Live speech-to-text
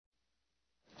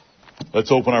Let's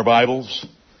open our Bibles,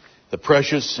 the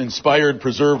precious, inspired,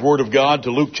 preserved Word of God,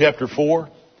 to Luke chapter 4.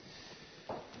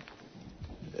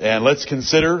 And let's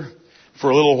consider for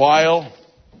a little while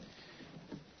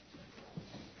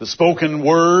the spoken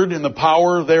word and the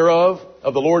power thereof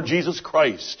of the Lord Jesus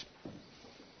Christ.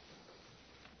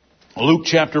 Luke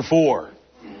chapter 4.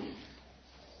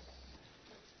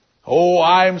 Oh,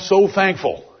 I'm so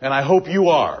thankful, and I hope you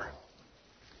are,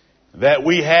 that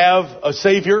we have a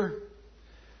Savior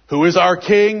who is our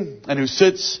King and who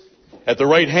sits at the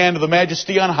right hand of the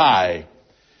Majesty on high,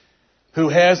 who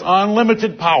has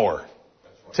unlimited power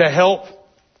to help,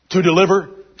 to deliver,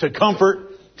 to comfort,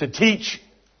 to teach,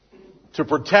 to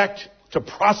protect, to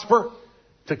prosper,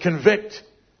 to convict,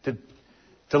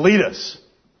 to lead us.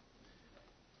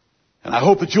 And I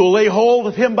hope that you'll lay hold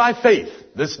of Him by faith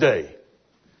this day.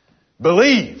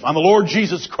 Believe on the Lord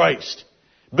Jesus Christ.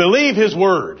 Believe His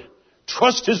Word.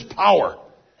 Trust His power.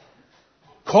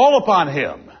 Call upon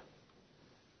Him.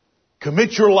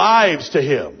 Commit your lives to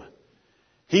Him.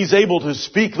 He's able to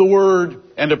speak the Word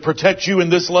and to protect you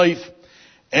in this life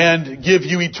and give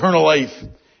you eternal life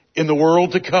in the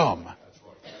world to come.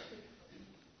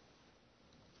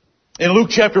 In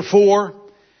Luke chapter 4,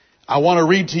 I want to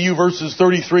read to you verses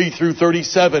 33 through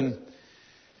 37,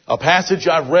 a passage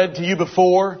I've read to you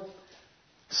before.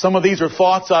 Some of these are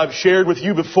thoughts I've shared with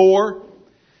you before,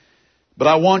 but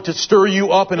I want to stir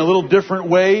you up in a little different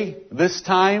way this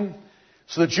time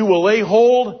so that you will lay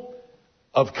hold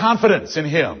of confidence in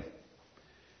Him,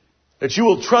 that you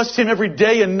will trust Him every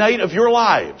day and night of your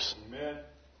lives, Amen.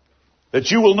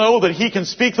 That you will know that He can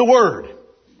speak the Word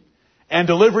and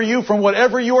deliver you from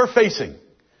whatever you are facing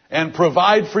and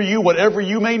provide for you whatever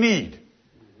you may need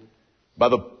by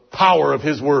the power of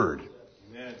His Word.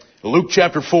 Amen. Luke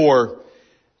chapter 4,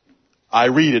 I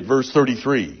read at verse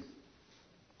 33.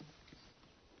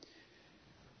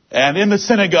 And in the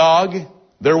synagogue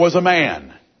there was a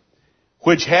man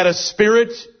which had a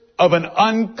spirit of an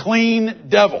unclean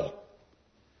devil,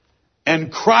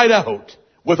 and cried out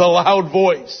with a loud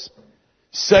voice,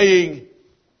 saying,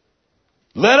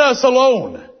 Let us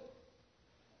alone.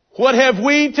 What have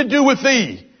we to do with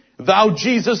thee, thou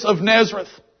Jesus of Nazareth?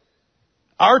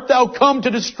 Art thou come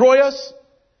to destroy us?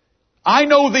 I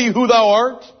know thee who thou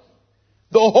art,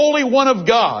 the Holy One of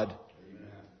God.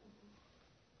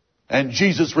 And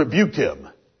Jesus rebuked him,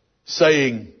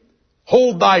 saying,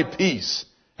 Hold thy peace,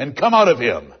 and come out of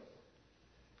him.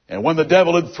 And when the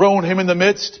devil had thrown him in the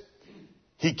midst,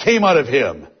 he came out of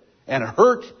him, and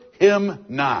hurt him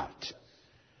not.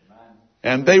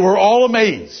 And they were all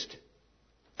amazed,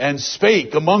 and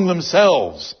spake among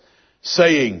themselves,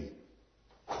 saying,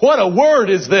 What a word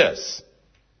is this!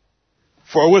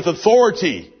 For with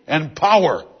authority and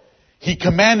power he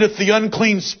commandeth the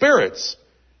unclean spirits,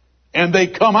 and they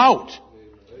come out.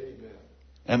 Amen.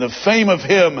 And the fame of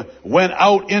him went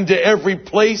out into every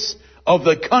place of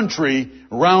the country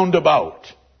round about.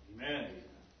 Amen.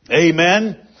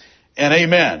 Amen and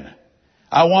amen.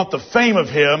 I want the fame of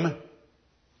him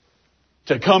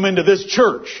to come into this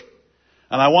church.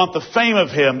 And I want the fame of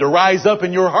him to rise up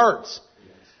in your hearts.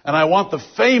 And I want the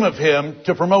fame of him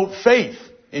to promote faith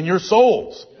in your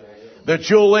souls. That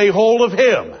you'll lay hold of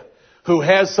him who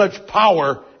has such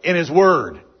power in his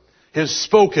word. His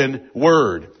spoken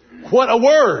word. What a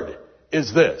word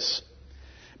is this?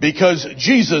 Because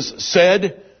Jesus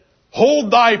said, Hold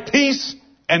thy peace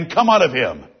and come out of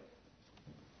him.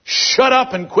 Shut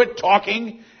up and quit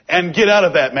talking and get out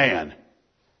of that man.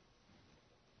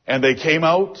 And they came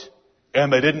out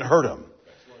and they didn't hurt him.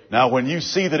 Now when you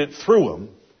see that it threw him,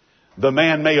 the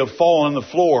man may have fallen on the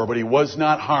floor, but he was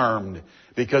not harmed,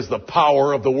 because the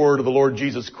power of the word of the Lord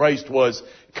Jesus Christ was,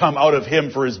 come out of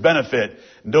him for his benefit.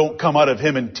 Don't come out of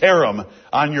him and tear him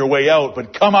on your way out,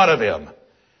 but come out of him.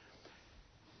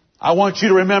 I want you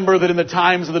to remember that in the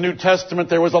times of the New Testament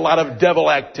there was a lot of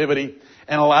devil activity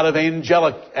and a lot of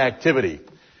angelic activity.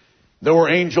 There were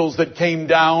angels that came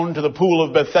down to the pool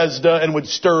of Bethesda and would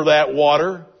stir that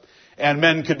water, and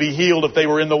men could be healed if they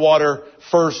were in the water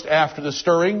first after the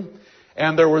stirring.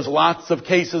 And there was lots of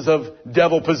cases of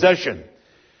devil possession.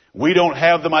 We don't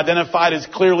have them identified as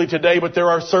clearly today, but there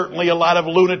are certainly a lot of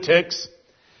lunatics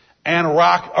and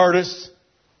rock artists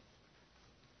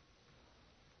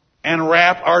and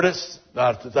rap artists.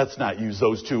 Let's not use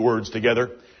those two words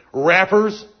together.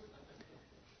 Rappers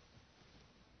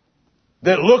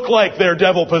that look like they're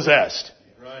devil possessed.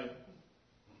 Right.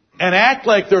 And act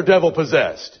like they're devil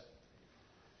possessed.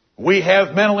 We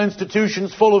have mental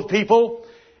institutions full of people,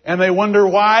 and they wonder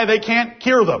why they can't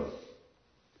cure them.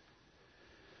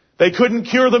 They couldn't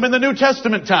cure them in the New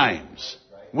Testament times.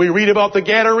 We read about the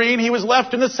Gadarene. He was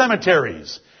left in the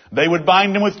cemeteries. They would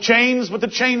bind him with chains, but the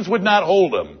chains would not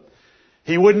hold him.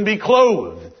 He wouldn't be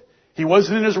clothed. He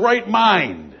wasn't in his right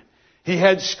mind. He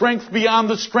had strength beyond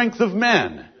the strength of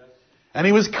men. And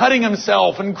he was cutting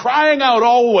himself and crying out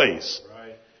always.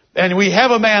 Right. And we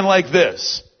have a man like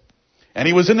this. And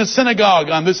he was in the synagogue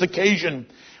on this occasion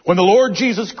when the Lord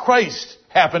Jesus Christ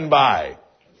happened by.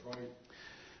 Right.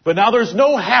 But now there's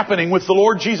no happening with the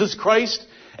Lord Jesus Christ,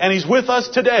 and He's with us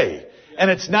today.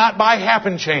 And it's not by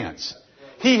happen chance.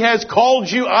 He has called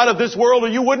you out of this world or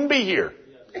you wouldn't be here.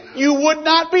 You would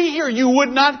not be here. You would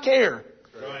not care.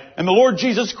 And the Lord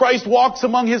Jesus Christ walks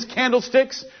among His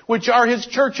candlesticks, which are His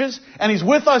churches, and He's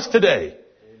with us today.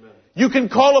 Amen. You can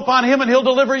call upon Him and He'll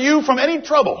deliver you from any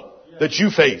trouble that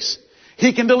you face.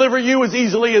 He can deliver you as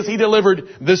easily as He delivered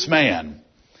this man.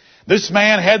 This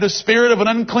man had the spirit of an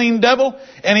unclean devil,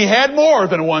 and he had more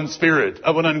than one spirit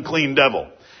of an unclean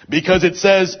devil. Because it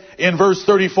says in verse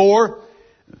 34,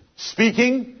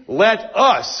 speaking, let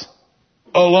us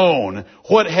alone.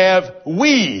 What have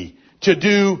we to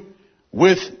do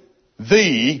with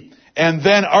thee, and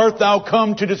then art thou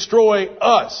come to destroy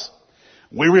us?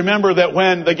 We remember that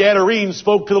when the Gadarenes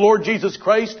spoke to the Lord Jesus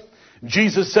Christ,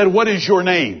 Jesus said, what is your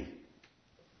name?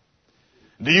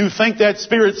 Do you think that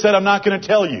spirit said, I'm not going to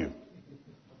tell you?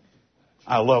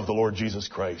 I love the Lord Jesus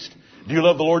Christ. Do you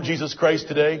love the Lord Jesus Christ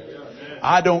today?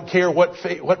 I don't care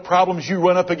what problems you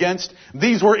run up against.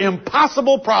 These were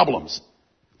impossible problems.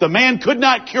 The man could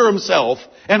not cure himself,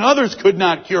 and others could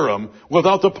not cure him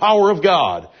without the power of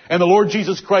God. And the Lord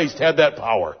Jesus Christ had that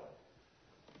power.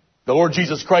 The Lord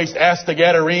Jesus Christ asked the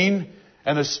Gadarene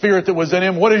and the spirit that was in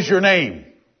him, what is your name?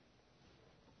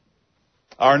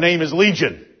 Our name is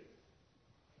Legion,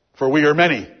 for we are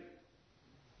many.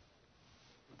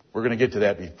 We're going to get to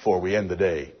that before we end the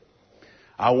day.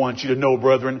 I want you to know,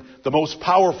 brethren, the most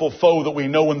powerful foe that we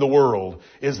know in the world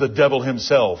is the devil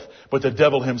himself. But the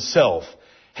devil himself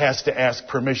has to ask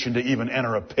permission to even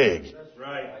enter a pig. That's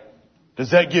right.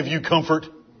 Does that give you comfort?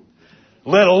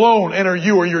 Let alone enter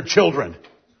you or your children.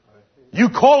 You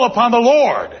call upon the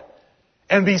Lord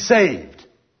and be saved.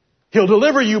 He'll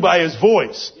deliver you by His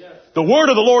voice. The word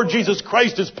of the Lord Jesus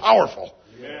Christ is powerful.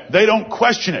 They don't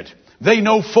question it. They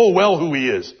know full well who He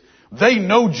is. They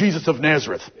know Jesus of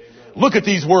Nazareth. Look at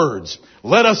these words.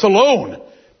 Let us alone.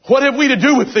 What have we to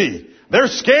do with thee? They're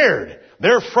scared.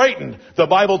 They're frightened. The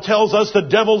Bible tells us the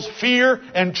devils fear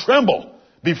and tremble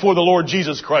before the Lord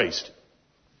Jesus Christ.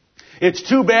 It's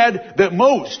too bad that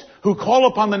most who call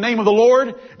upon the name of the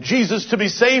Lord Jesus to be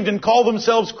saved and call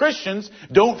themselves Christians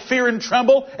don't fear and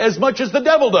tremble as much as the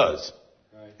devil does.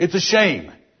 It's a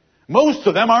shame. Most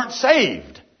of them aren't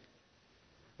saved.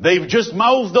 They've just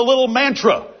mouthed a little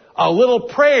mantra, a little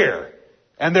prayer,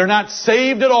 and they're not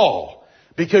saved at all.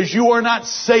 Because you are not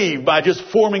saved by just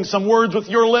forming some words with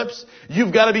your lips.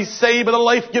 You've got to be saved by the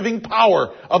life-giving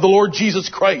power of the Lord Jesus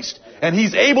Christ. And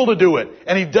He's able to do it.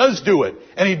 And He does do it.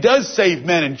 And He does save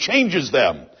men and changes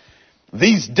them.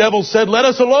 These devils said, let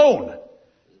us alone.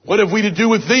 What have we to do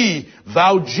with thee,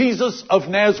 thou Jesus of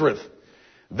Nazareth?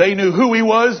 They knew who He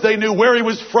was. They knew where He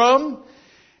was from.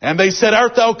 And they said,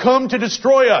 art thou come to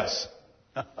destroy us?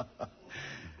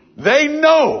 They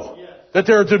know that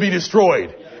they're to be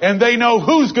destroyed. And they know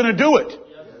who's going to do it.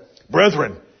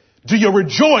 Brethren, do you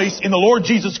rejoice in the Lord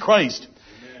Jesus Christ?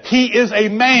 He is a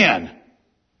man.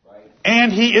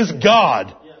 And He is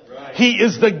God. He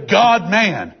is the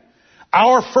God-man.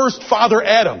 Our first father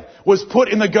Adam was put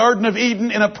in the Garden of Eden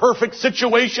in a perfect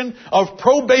situation of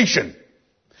probation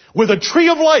with a tree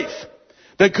of life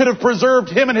that could have preserved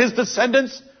him and his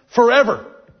descendants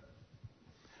forever.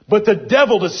 But the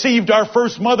devil deceived our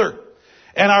first mother.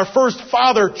 And our first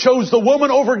father chose the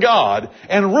woman over God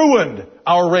and ruined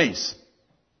our race.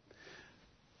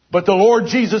 But the Lord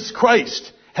Jesus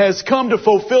Christ has come to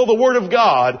fulfill the word of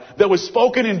God that was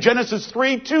spoken in Genesis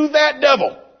 3 to that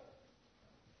devil.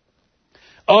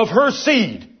 Of her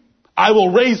seed, I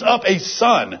will raise up a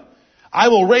son. I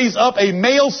will raise up a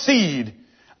male seed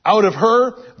out of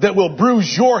her that will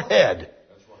bruise your head.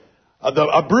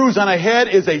 A bruise on a head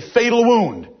is a fatal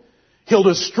wound. He'll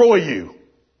destroy you.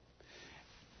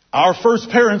 Our first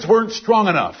parents weren't strong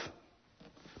enough.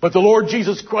 But the Lord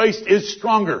Jesus Christ is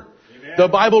stronger. Amen. The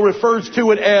Bible refers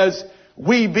to it as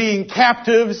we being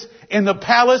captives in the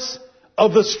palace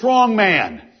of the strong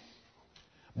man.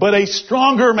 But a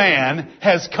stronger man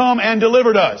has come and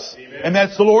delivered us. Amen. And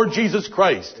that's the Lord Jesus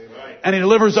Christ. Amen. And He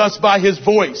delivers us by His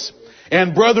voice.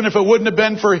 And brethren, if it wouldn't have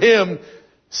been for Him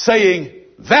saying,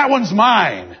 that one's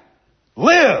mine,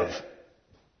 live,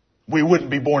 we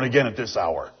wouldn't be born again at this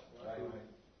hour.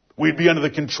 We'd be under the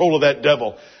control of that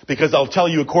devil. Because I'll tell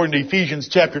you, according to Ephesians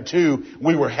chapter 2,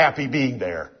 we were happy being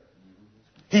there.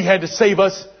 He had to save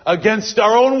us against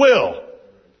our own will.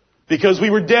 Because we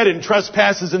were dead in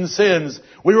trespasses and sins.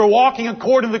 We were walking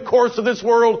according to the course of this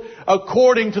world,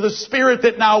 according to the spirit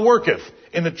that now worketh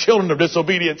in the children of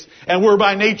disobedience. And we're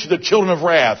by nature the children of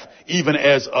wrath, even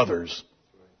as others.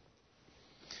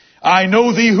 I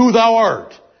know thee who thou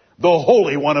art, the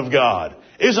Holy One of God.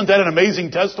 Isn't that an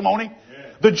amazing testimony?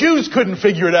 The Jews couldn't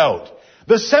figure it out.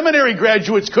 The seminary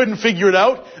graduates couldn't figure it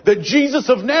out that Jesus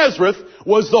of Nazareth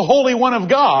was the Holy One of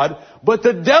God, but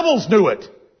the devils knew it.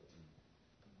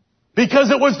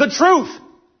 Because it was the truth.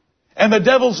 And the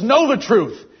devils know the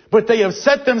truth. But they have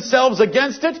set themselves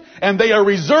against it, and they are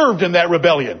reserved in that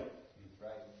rebellion.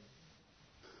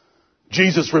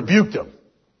 Jesus rebuked them.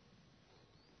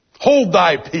 Hold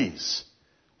thy peace.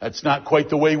 That's not quite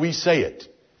the way we say it.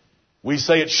 We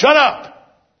say it, shut up.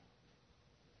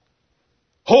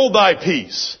 Hold thy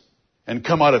peace and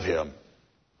come out of him.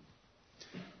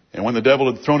 And when the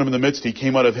devil had thrown him in the midst, he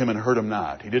came out of him and hurt him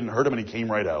not. He didn't hurt him and he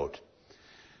came right out.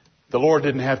 The Lord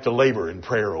didn't have to labor in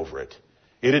prayer over it.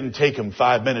 It didn't take him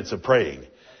 5 minutes of praying.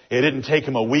 It didn't take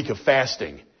him a week of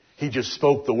fasting. He just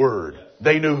spoke the word.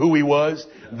 They knew who he was.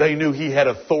 They knew he had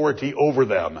authority over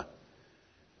them.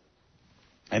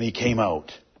 And he came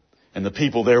out. And the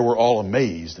people there were all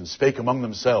amazed and spake among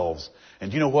themselves.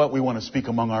 And you know what? We want to speak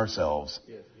among ourselves.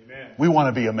 Yes, amen. We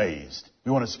want to be amazed.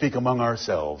 We want to speak among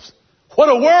ourselves. What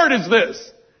a word is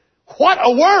this? What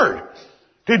a word!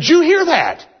 Did you hear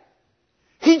that?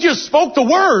 He just spoke the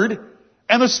word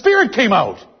and the Spirit came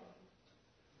out.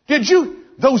 Did you?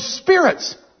 Those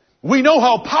spirits, we know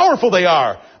how powerful they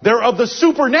are. They're of the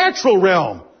supernatural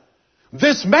realm.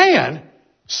 This man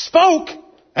spoke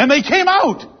and they came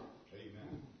out.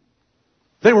 Amen.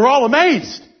 They were all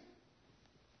amazed.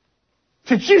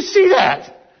 Did you see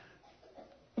that?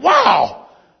 Wow!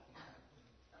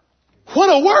 What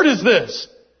a word is this?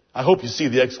 I hope you see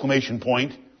the exclamation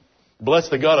point. Bless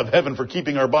the God of heaven for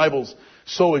keeping our Bibles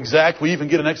so exact. We even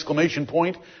get an exclamation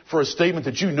point for a statement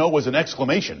that you know was an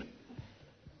exclamation.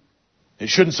 It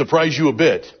shouldn't surprise you a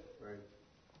bit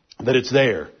that it's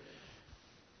there.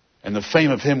 And the fame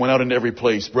of him went out into every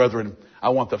place. Brethren, I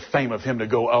want the fame of him to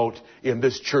go out in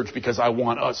this church because I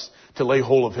want us to lay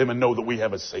hold of him and know that we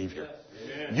have a Savior.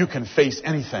 Amen. You can face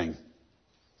anything.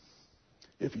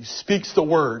 If he speaks the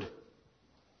word,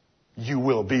 you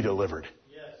will be delivered.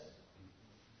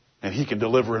 And he can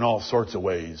deliver in all sorts of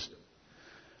ways.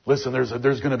 Listen, there's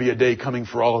going to be a day coming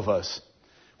for all of us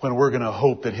when we're going to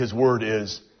hope that his word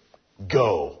is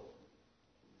go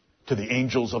to the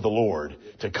angels of the Lord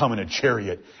to come in a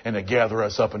chariot and to gather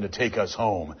us up and to take us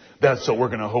home. That's what we're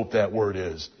going to hope that word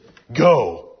is.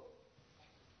 Go.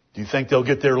 Do you think they'll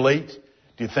get there late?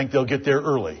 Do you think they'll get there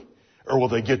early? Or will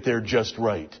they get there just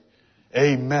right?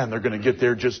 Amen. They're going to get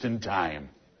there just in time.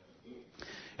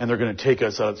 And they're going to take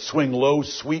us a swing low,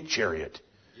 sweet chariot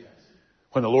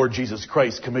when the Lord Jesus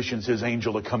Christ commissions his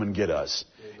angel to come and get us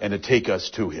and to take us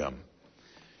to him.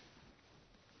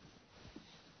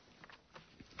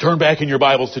 Turn back in your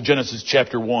Bibles to Genesis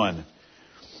chapter 1.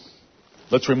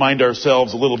 Let's remind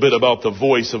ourselves a little bit about the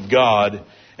voice of God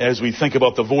as we think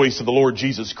about the voice of the Lord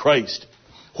Jesus Christ.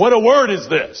 What a word is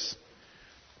this?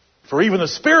 For even the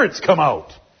spirits come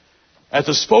out at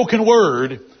the spoken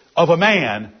word of a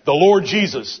man, the Lord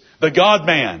Jesus, the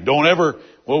God-man. Don't ever,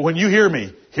 well, when you hear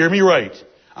me right.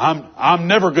 I'm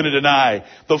never going to deny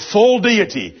the full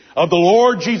deity of the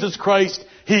Lord Jesus Christ.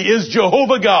 He is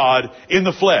Jehovah God in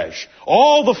the flesh.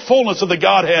 All the fullness of the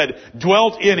Godhead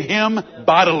dwelt in him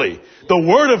bodily. The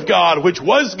Word of God, which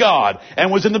was God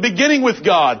and was in the beginning with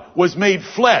God, was made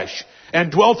flesh and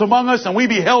dwelt among us, and we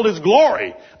beheld his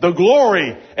glory, the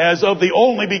glory as of the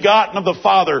only begotten of the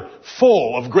Father,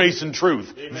 full of grace and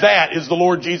truth. Amen. That is the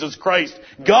Lord Jesus Christ.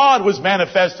 God was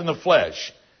manifest in the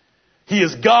flesh. He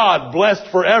is God,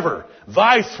 blessed forever.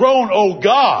 Thy throne, O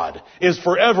God, is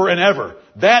forever and ever.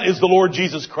 That is the Lord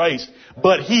Jesus Christ.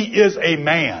 But he is a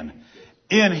man.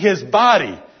 In his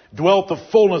body dwelt the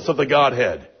fullness of the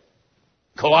Godhead.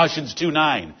 Colossians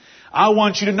 2:9. I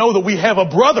want you to know that we have a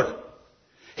brother.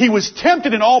 He was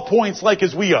tempted in all points like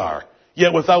as we are,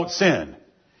 yet without sin.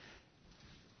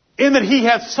 In that he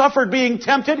hath suffered being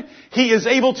tempted, he is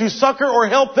able to succor or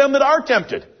help them that are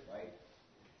tempted.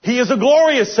 He is a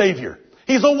glorious Savior.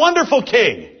 He's a wonderful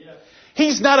King.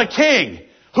 He's not a king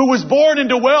who was born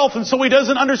into wealth and so he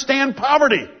doesn't understand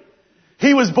poverty.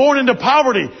 He was born into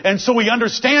poverty and so he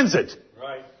understands it.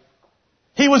 Right.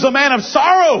 He was a man of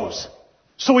sorrows,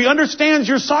 so he understands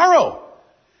your sorrow.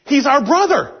 He's our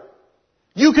brother.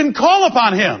 You can call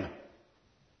upon him.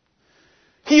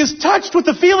 He is touched with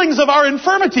the feelings of our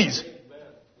infirmities.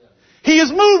 He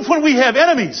is moved when we have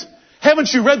enemies.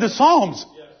 Haven't you read the Psalms?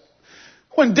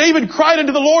 When David cried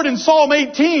unto the Lord in Psalm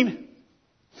 18,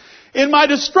 in my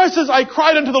distresses I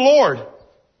cried unto the Lord.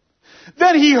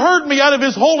 Then he heard me out of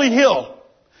his holy hill.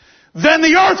 Then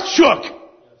the earth shook.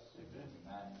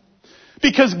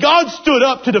 Because God stood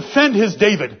up to defend his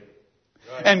David.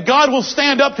 And God will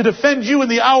stand up to defend you in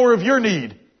the hour of your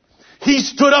need. He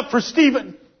stood up for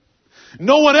Stephen.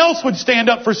 No one else would stand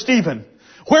up for Stephen.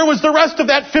 Where was the rest of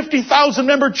that 50,000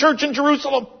 member church in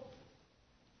Jerusalem?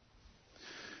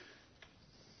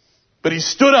 But he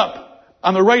stood up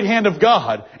on the right hand of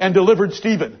God and delivered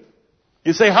Stephen.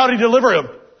 You say, how did he deliver him?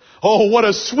 Oh, what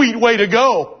a sweet way to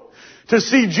go. To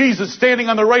see Jesus standing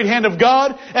on the right hand of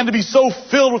God and to be so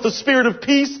filled with the Spirit of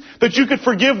peace that you could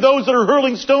forgive those that are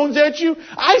hurling stones at you.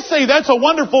 I say that's a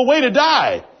wonderful way to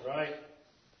die. Right.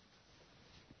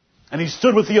 And he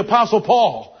stood with the Apostle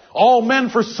Paul. All men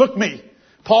forsook me.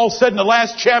 Paul said in the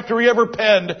last chapter he ever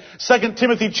penned, 2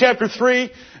 Timothy chapter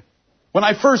 3, when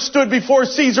I first stood before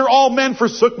Caesar, all men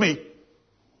forsook me.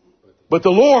 But the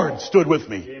Lord stood with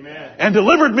me. Amen. And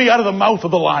delivered me out of the mouth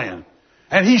of the lion.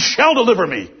 And he shall deliver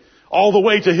me all the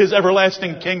way to his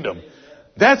everlasting kingdom.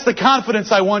 That's the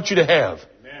confidence I want you to have.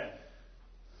 Amen.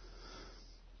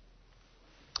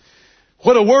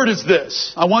 What a word is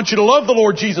this. I want you to love the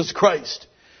Lord Jesus Christ.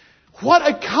 What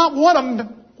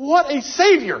a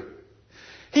Savior.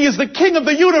 He is the King of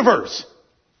the universe.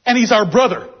 And He's our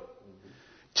brother.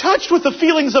 Touched with the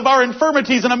feelings of our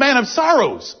infirmities and a man of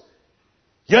sorrows.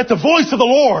 Yet the voice of the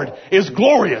Lord is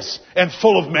glorious and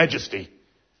full of majesty.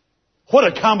 What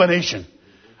a combination.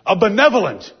 A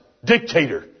benevolent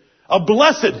dictator. A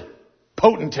blessed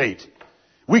potentate.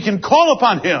 We can call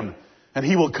upon Him and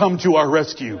He will come to our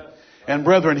rescue. And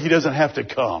brethren, He doesn't have to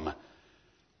come.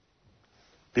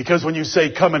 Because when you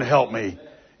say, come and help me,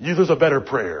 there's a better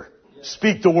prayer.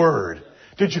 Speak the word.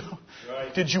 Did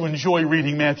you enjoy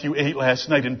reading Matthew 8 last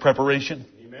night in preparation?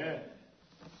 Amen.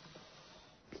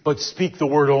 But speak the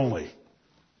word only.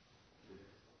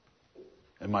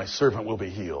 And my servant will be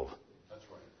healed. That's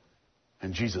right.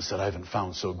 And Jesus said, I haven't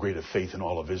found so great a faith in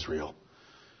all of Israel.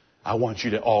 I want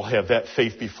you to all have that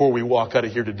faith before we walk out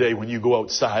of here today. When you go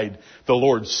outside, the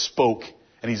Lord spoke.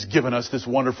 And He's given us this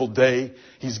wonderful day.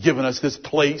 He's given us this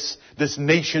place, this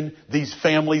nation, these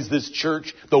families, this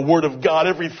church, the Word of God,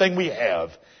 everything we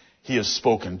have. He has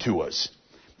spoken to us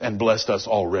and blessed us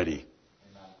already.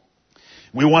 Amen.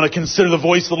 We want to consider the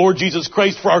voice of the Lord Jesus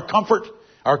Christ for our comfort,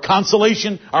 our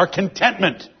consolation, our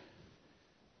contentment,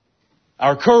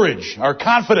 our courage, our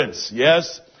confidence,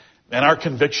 yes, and our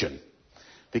conviction.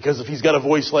 Because if He's got a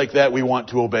voice like that, we want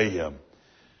to obey Him.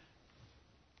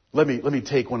 Let me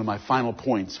take one of my final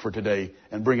points for today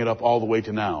and bring it up all the way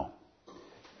to now.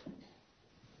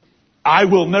 I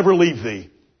will never leave thee,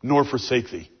 nor forsake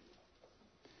thee.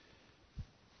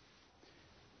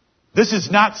 This is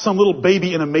not some little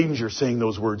baby in a manger saying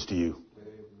those words to you.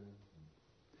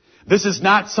 This is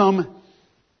not some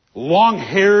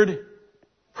long-haired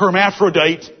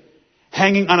hermaphrodite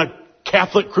hanging on a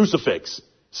Catholic crucifix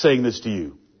saying this to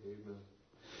you.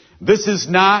 This is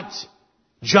not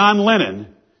John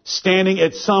Lennon standing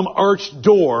at some arched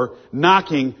door,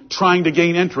 knocking, trying to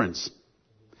gain entrance.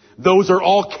 Those are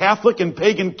all Catholic and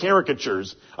pagan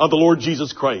caricatures of the Lord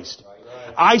Jesus Christ.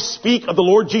 I speak of the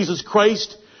Lord Jesus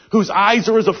Christ, whose eyes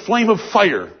are as a flame of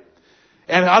fire,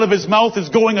 and out of His mouth is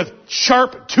going a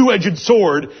sharp two-edged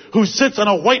sword, who sits on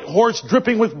a white horse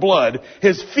dripping with blood.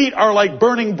 His feet are like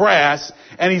burning brass,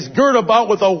 and He's girt about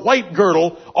with a white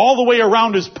girdle all the way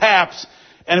around His paps,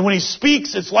 and when He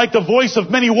speaks, it's like the voice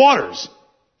of many waters.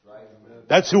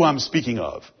 That's who I'm speaking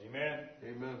of. Amen.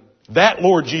 Amen. That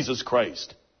Lord Jesus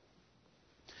Christ.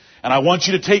 And I want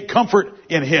you to take comfort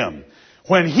in Him.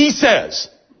 When He says,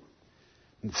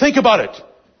 think about it.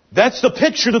 That's the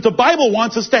picture that the Bible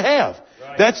wants us to have.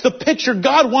 Right. That's the picture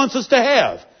God wants us to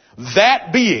have.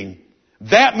 That being,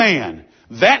 that man,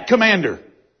 that commander,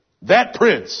 that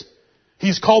prince.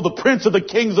 He's called the Prince of the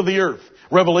Kings of the earth.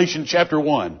 Revelation chapter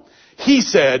 1. He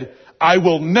said, I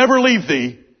will never leave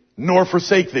thee nor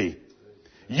forsake thee.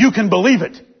 You can believe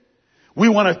it. We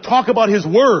want to talk about His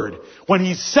word. When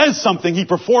He says something, He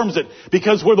performs it.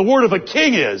 Because where the word of a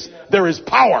king is, there is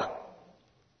power.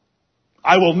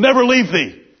 I will never leave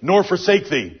thee, nor forsake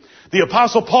thee. The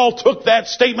Apostle Paul took that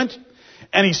statement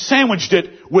and he sandwiched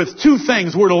it with two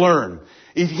things we're to learn.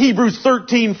 In Hebrews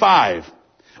 13:5.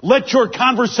 Let your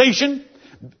conversation,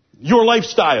 your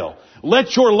lifestyle,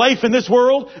 let your life in this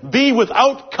world be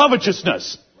without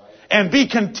covetousness. And be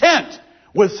content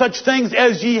with such things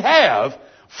as ye have,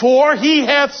 for He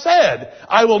hath said,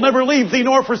 I will never leave thee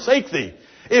nor forsake thee.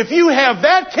 If you have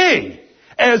that King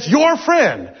as your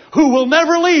friend, who will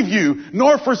never leave you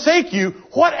nor forsake you,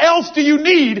 what else do you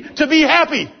need to be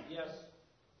happy? Yes.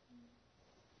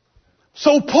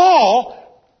 So Paul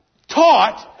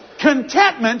taught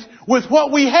contentment with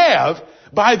what we have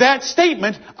by that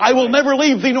statement, I will never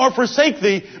leave thee nor forsake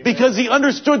thee, because he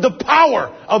understood the power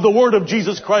of the word of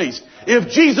Jesus Christ. If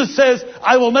Jesus says,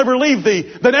 I will never leave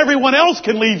thee, then everyone else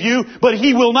can leave you, but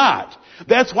he will not.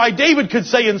 That's why David could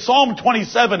say in Psalm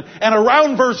 27 and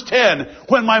around verse 10,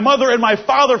 when my mother and my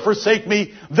father forsake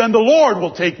me, then the Lord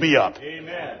will take me up.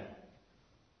 Amen.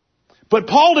 But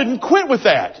Paul didn't quit with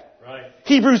that. Right.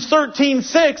 Hebrews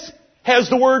 13:6 has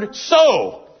the word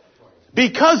so.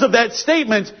 Because of that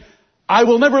statement, I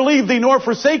will never leave thee nor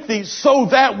forsake thee, so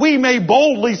that we may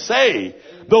boldly say,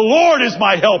 the Lord is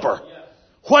my helper.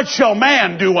 What shall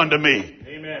man do unto me?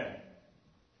 Amen.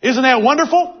 Isn't that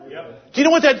wonderful? Yep. Do you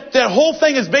know what that whole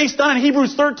thing is based on in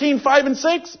Hebrews 13:5 and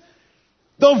 6?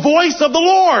 The voice of the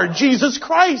Lord, Jesus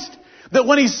Christ. That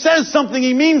when he says something,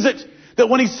 he means it. That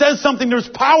when he says something, there's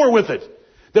power with it.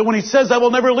 That when he says, I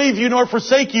will never leave you nor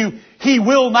forsake you, he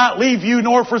will not leave you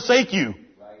nor forsake you.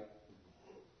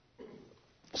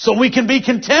 So we can be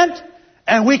content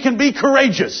and we can be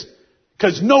courageous,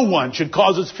 because no one should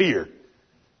cause us fear.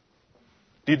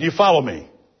 Did you follow me?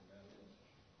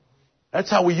 That's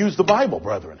how we use the Bible,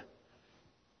 brethren.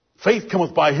 Faith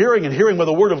cometh by hearing, and hearing by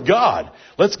the Word of God.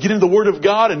 Let's get into the Word of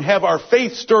God and have our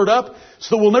faith stirred up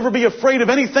so that we'll never be afraid of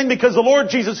anything, because the Lord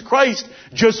Jesus Christ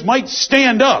just might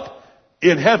stand up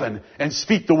in heaven and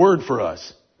speak the Word for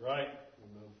us. Right.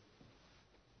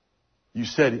 You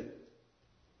said,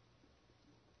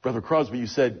 Brother Crosby, you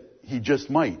said he just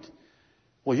might.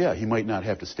 Well, yeah, he might not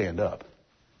have to stand up.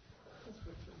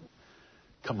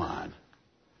 Come on.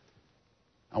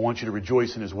 I want you to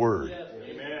rejoice in his word. Yes.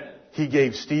 Amen. He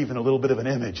gave Stephen a little bit of an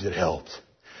image that helped.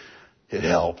 It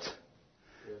helped.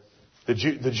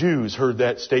 Yes. The Jews heard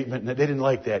that statement, and they didn't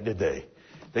like that, did they?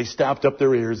 They stopped up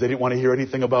their ears. They didn't want to hear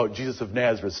anything about Jesus of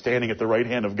Nazareth standing at the right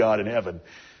hand of God in heaven,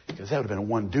 because that would have been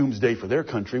one doomsday for their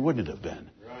country, wouldn't it have been?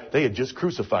 Right. They had just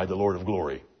crucified the Lord of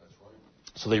glory.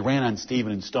 So they ran on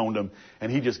Stephen and stoned him,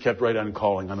 and he just kept right on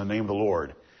calling on the name of the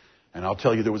Lord. And I'll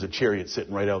tell you, there was a chariot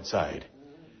sitting right outside,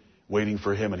 waiting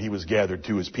for him, and he was gathered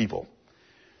to his people.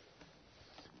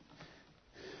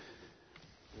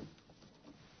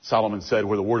 Solomon said,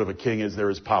 where the word of a king is, there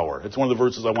is power. It's one of the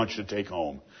verses I want you to take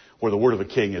home. Where the word of a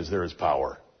king is, there is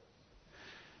power.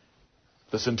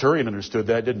 The centurion understood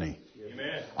that, didn't he?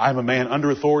 Amen. I'm a man under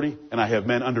authority, and I have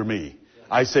men under me.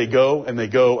 I say go, and they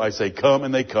go. I say come,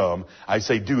 and they come. I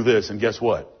say do this, and guess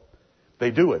what? They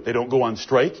do it. They don't go on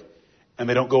strike, and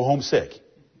they don't go home sick.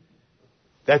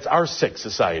 That's our sick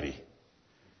society.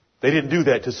 They didn't do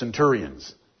that to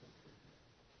centurions.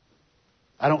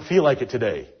 I don't feel like it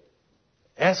today.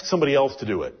 Ask somebody else to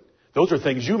do it. Those are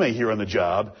things you may hear on the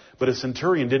job, but a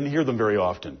centurion didn't hear them very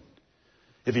often.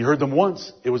 If he heard them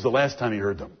once, it was the last time he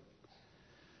heard them.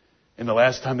 And the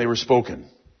last time they were spoken.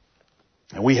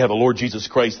 And we have a Lord Jesus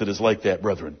Christ that is like that,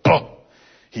 brethren. Oh,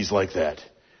 he's like that.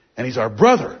 And he's our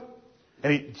brother.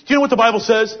 And do you know what the Bible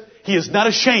says? He is not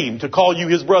ashamed to call you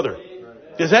his brother.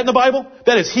 Is that in the Bible?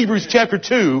 That is Hebrews chapter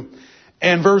 2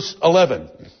 and verse 11.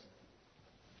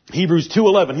 Hebrews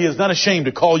 2:11. He is not ashamed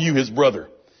to call you his brother.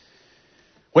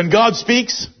 When God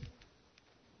speaks,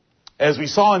 as we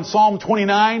saw in Psalm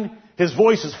 29, his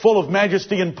voice is full of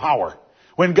majesty and power.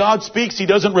 When God speaks, he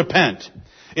doesn't repent.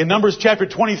 In Numbers chapter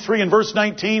 23 and verse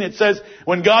 19, it says,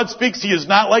 when God speaks, he is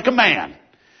not like a man.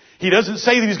 He doesn't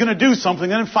say that he's going to do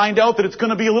something and then find out that it's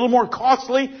going to be a little more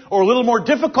costly or a little more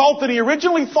difficult than he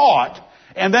originally thought,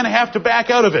 and then have to back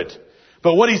out of it.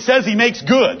 But what he says, he makes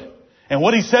good. And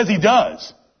what he says, he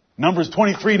does. Numbers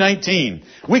 23:19.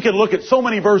 We could look at so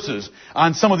many verses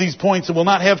on some of these points, and we'll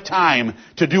not have time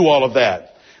to do all of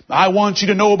that. I want you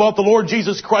to know about the Lord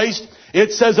Jesus Christ.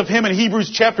 It says of him in Hebrews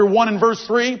chapter 1 and verse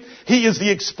 3, he is the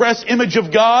express image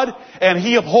of God, and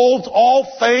he upholds all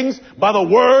things by the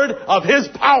word of his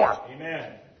power.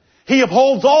 Amen. He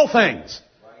upholds all things.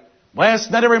 Last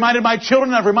night I reminded my children,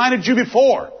 and I've reminded you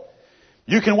before.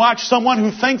 You can watch someone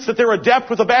who thinks that they're adept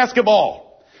with a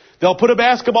basketball. They'll put a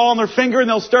basketball on their finger and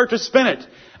they'll start to spin it.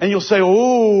 And you'll say,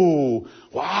 oh,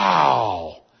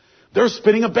 wow. They're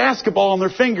spinning a basketball on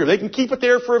their finger. They can keep it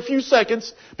there for a few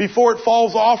seconds before it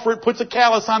falls off or it puts a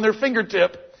callus on their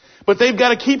fingertip. But they've got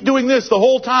to keep doing this the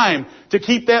whole time to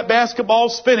keep that basketball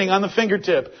spinning on the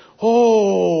fingertip.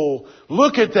 Oh,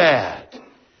 look at that.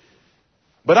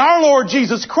 But our Lord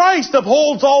Jesus Christ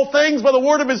upholds all things by the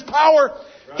word of his power.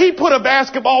 He put a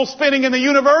basketball spinning in the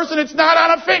universe and it's not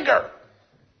on a finger.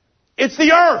 It's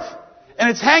the earth. And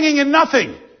it's hanging in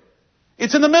nothing.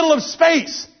 It's in the middle of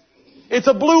space. It's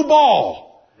a blue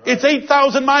ball. It's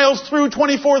 8,000 miles through,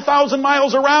 24,000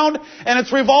 miles around, and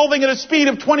it's revolving at a speed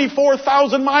of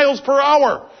 24,000 miles per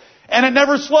hour. and it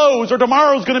never slows, or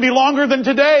tomorrow's going to be longer than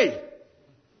today.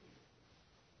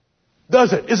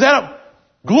 Does it? Is that a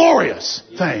glorious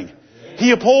thing?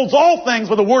 He upholds all things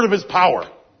with the word of His power.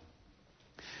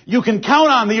 You can count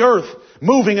on the earth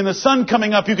moving and the sun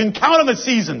coming up. You can count on the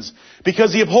seasons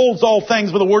because He upholds all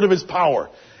things with the word of His power.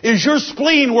 Is your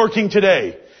spleen working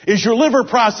today? Is your liver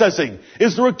processing?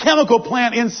 Is there a chemical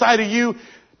plant inside of you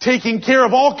taking care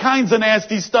of all kinds of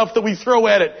nasty stuff that we throw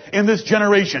at it in this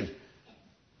generation?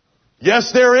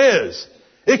 Yes, there is.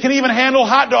 It can even handle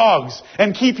hot dogs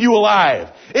and keep you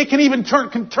alive. It can even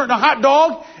turn a hot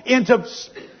dog into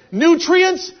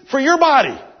nutrients for your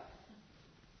body.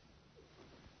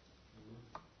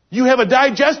 You have a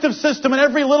digestive system in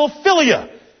every little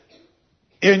philia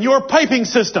in your piping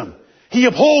system. He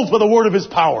upholds by the word of His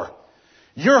power.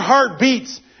 Your heart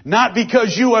beats not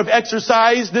because you have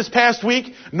exercised this past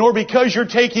week, nor because you're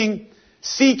taking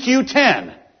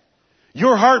CQ10.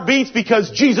 Your heart beats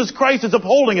because Jesus Christ is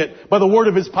upholding it by the word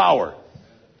of His power.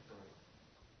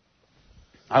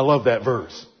 I love that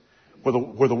verse.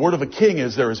 Where the word of a king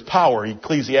is, there is power.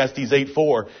 Ecclesiastes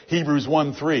 8:4, Hebrews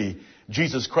 1:3.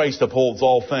 Jesus Christ upholds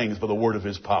all things by the word of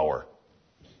His power.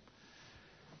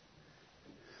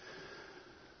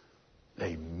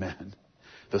 Amen.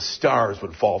 The stars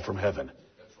would fall from heaven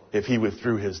if He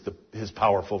withdrew His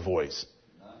powerful voice.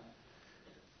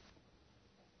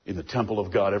 In the temple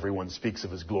of God, everyone speaks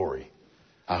of His glory.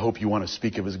 I hope you want to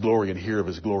speak of His glory and hear of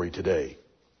His glory today.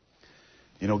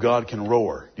 You know, God can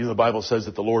roar. You know, the Bible says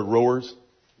that the Lord roars.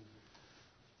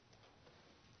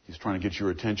 He's trying to get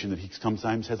your attention that He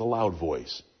sometimes has a loud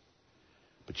voice.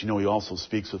 But you know, He also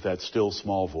speaks with that still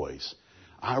small voice.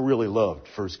 I really loved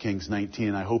 1 Kings 19,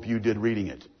 and I hope you did reading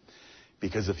it.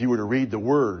 Because if you were to read the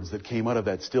words that came out of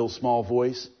that still small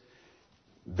voice,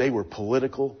 they were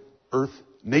political,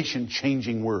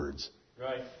 nation-changing words.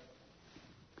 Right.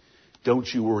 Don't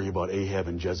you worry about Ahab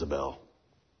and Jezebel.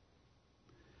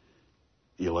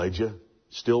 Elijah,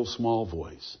 still small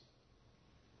voice.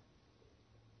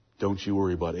 Don't you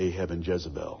worry about Ahab and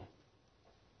Jezebel.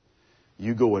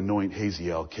 You go anoint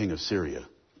Hazael, king of Syria.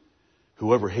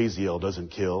 Whoever Hazael doesn't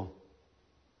kill,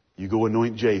 you go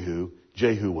anoint Jehu,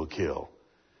 Jehu will kill.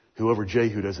 Whoever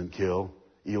Jehu doesn't kill,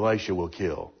 Elisha will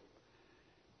kill.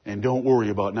 And don't worry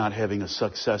about not having a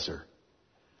successor.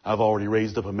 I've already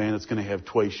raised up a man that's going to have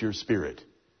twice your spirit,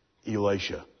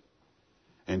 Elisha.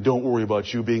 And don't worry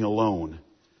about you being alone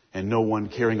and no one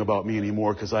caring about me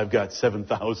anymore because I've got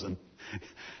 7,000.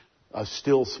 A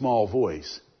still small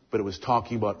voice, but it was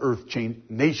talking about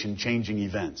nation-changing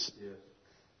events. Yeah.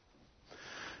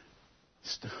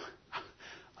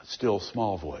 Still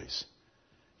small voice.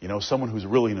 You know, someone who's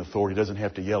really in authority doesn't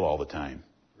have to yell all the time.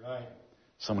 Right.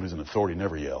 Someone who's in authority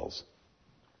never yells.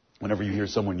 Whenever you hear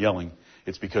someone yelling,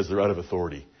 it's because they're out of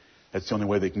authority. That's the only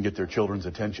way they can get their children's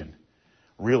attention.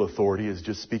 Real authority is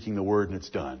just speaking the word and it's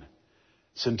done.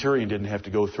 Centurion didn't have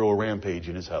to go throw a rampage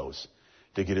in his house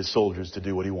to get his soldiers to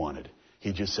do what he wanted.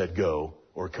 He just said go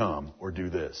or come or do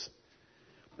this.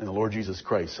 And the Lord Jesus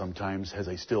Christ sometimes has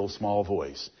a still small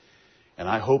voice. And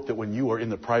I hope that when you are in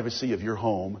the privacy of your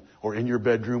home or in your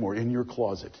bedroom or in your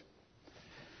closet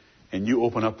and you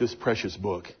open up this precious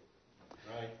book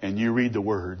and you read the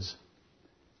words,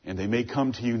 and they may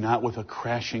come to you not with a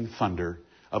crashing thunder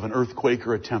of an earthquake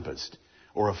or a tempest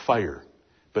or a fire,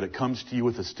 but it comes to you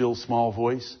with a still small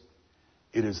voice.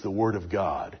 It is the Word of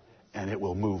God, and it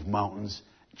will move mountains,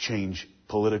 change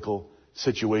political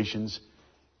situations,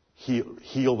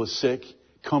 heal the sick,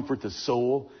 comfort the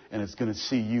soul, and it's going to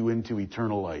see you into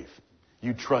eternal life.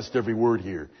 You trust every word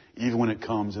here, even when it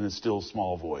comes in a still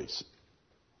small voice.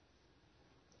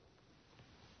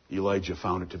 Elijah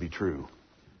found it to be true.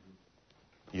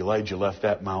 Elijah left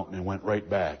that mountain and went right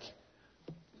back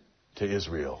to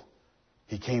Israel.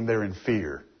 He came there in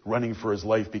fear, running for his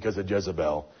life because of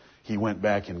Jezebel. He went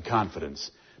back in confidence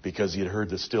because he had heard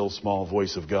the still small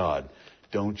voice of God.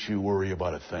 Don't you worry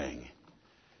about a thing.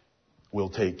 We'll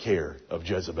take care of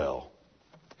Jezebel.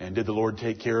 And did the Lord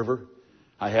take care of her?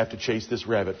 I have to chase this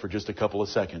rabbit for just a couple of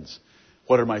seconds.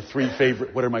 What are my three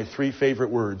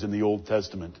favorite words in the Old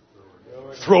Testament?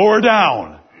 Throw her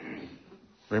down.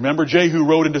 Remember Jehu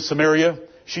rode into Samaria?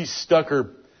 She stuck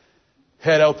her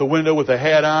head out the window with a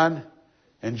hat on.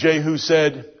 And Jehu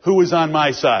said, who is on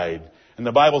my side? And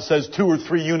the Bible says 2 or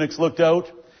 3 eunuchs looked out.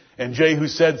 And Jehu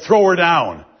said, throw her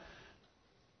down.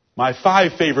 My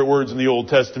 5 favorite words in the Old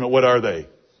Testament, what are they?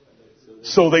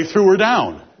 So they threw her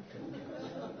down.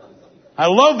 I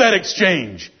love that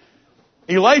exchange.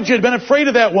 Elijah had been afraid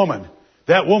of that woman.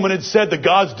 That woman had said, the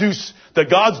gods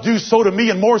do so to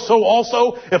me and more so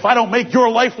also if I don't make your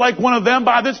life like one of them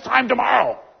by this time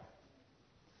tomorrow.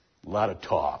 A lot of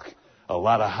talk. a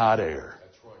lot of hot air.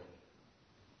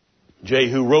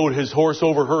 Jehu rode his horse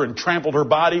over her and trampled her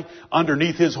body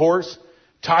underneath his horse,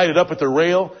 tied it up at the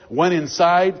rail, went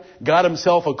inside, got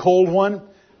himself a cold one.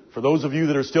 For those of you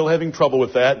that are still having trouble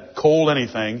with that, cold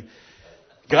anything,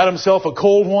 got himself a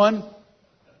cold one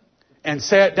and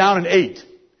sat down and ate.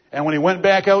 And when he went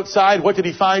back outside, what did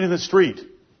he find in the street?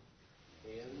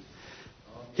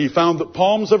 He found the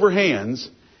palms of her hands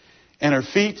and her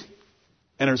feet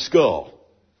and her skull.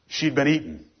 She'd been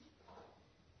eaten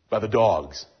by the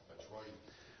dogs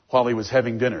while he was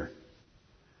having dinner.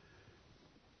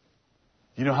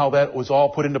 You know how that was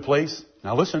all put into place?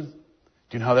 Now listen.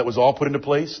 Do you know how that was all put into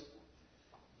place?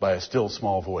 By a still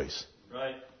small voice.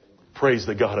 Right. Praise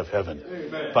the God of heaven.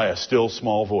 Amen. By a still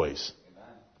small voice.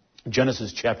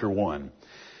 Genesis chapter 1.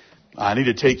 I need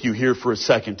to take you here for a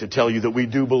second to tell you that we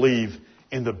do believe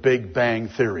in the Big Bang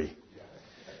Theory.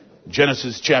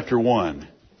 Genesis chapter 1.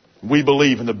 We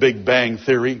believe in the Big Bang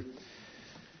Theory.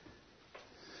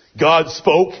 God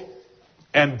spoke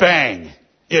and bang,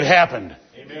 it happened.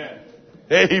 Amen.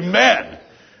 Amen.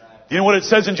 You know what it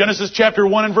says in Genesis chapter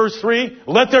 1 and verse 3?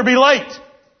 Let there be light.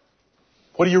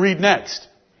 What do you read next?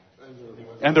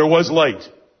 And there was light.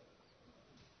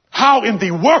 How in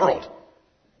the world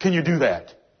can you do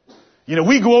that? You know,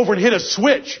 we go over and hit a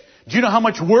switch. Do you know how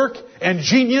much work and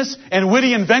genius and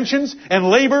witty inventions and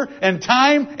labor and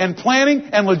time and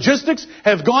planning and logistics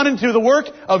have gone into the work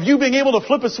of you being able to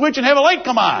flip a switch and have a light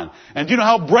come on? And do you know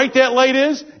how bright that light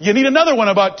is? You need another one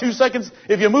about 2 seconds.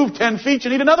 If you move 10 feet, you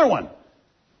need another one.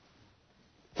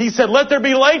 He said, let there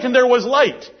be light, and there was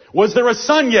light. Was there a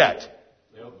sun yet?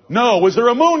 No. Was there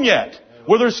a moon yet?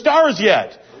 Were there stars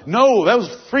yet? No, that was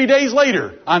 3 days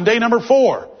later on day number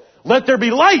 4. Let there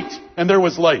be light, and there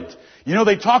was light. You know,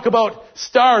 they talk about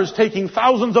stars taking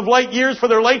thousands of light years for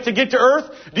their light to get to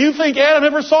Earth. Do you think Adam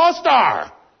ever saw a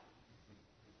star?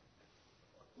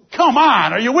 Come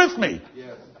on, are you with me?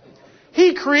 Yes.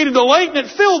 He created the light and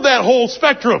it filled that whole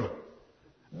spectrum.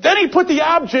 Then he put the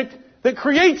object that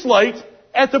creates light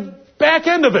at the back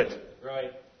end of it.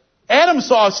 Right. Adam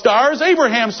saw stars.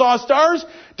 Abraham saw stars.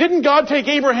 Didn't God take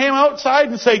Abraham outside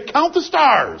and say, count the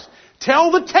stars.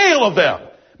 Tell the tale of them.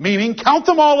 Meaning, count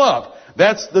them all up.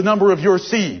 That's the number of your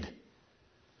seed.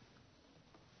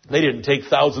 They didn't take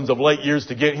thousands of light years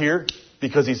to get here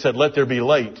because he said, let there be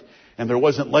light. And there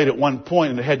wasn't light at one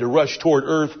point and it had to rush toward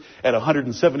Earth at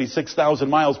 176,000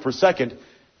 miles per second.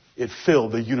 It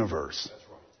filled the universe.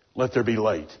 Let there be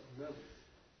light.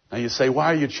 Now you say,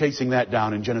 why are you chasing that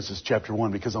down in Genesis chapter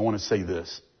 1? Because I want to say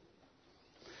this.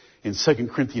 In 2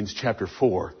 Corinthians chapter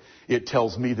 4, it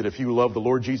tells me that if you love the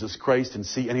Lord Jesus Christ and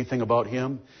see anything about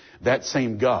Him, that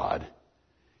same God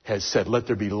has said, let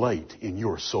there be light in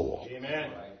your soul.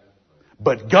 Amen.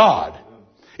 But God,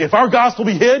 if our gospel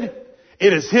be hid,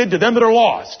 it is hid to them that are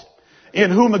lost,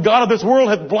 in whom the God of this world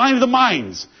hath blinded the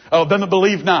minds of them that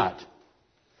believe not.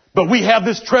 But we have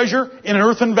this treasure in an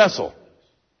earthen vessel.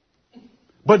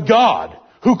 But God,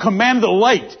 who commanded the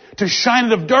light to shine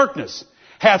out of darkness,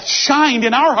 hath shined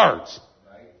in our hearts,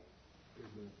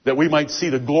 that we might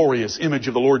see the glorious image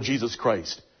of the Lord Jesus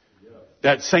Christ.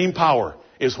 That same power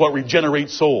is what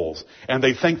regenerates souls. And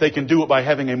they think they can do it by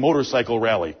having a motorcycle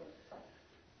rally.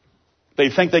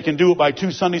 They think they can do it by 2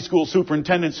 Sunday school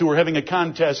superintendents who are having a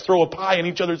contest, throw a pie in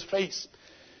each other's face.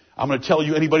 I'm going to tell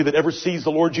you, anybody that ever sees the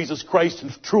Lord Jesus Christ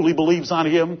and truly believes on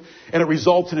Him, and it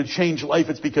results in a changed life,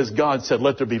 it's because God said,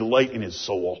 let there be light in his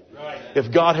soul. Right.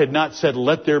 If God had not said,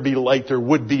 let there be light, there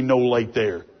would be no light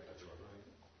there.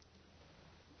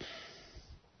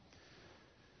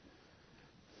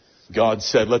 God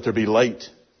said, let there be light,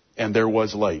 and there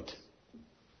was light.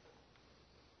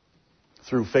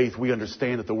 Through faith, we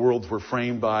understand that the worlds were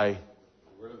framed by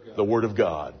the Word of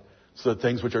God, so that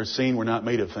things which are seen were not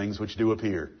made of things which do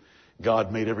appear.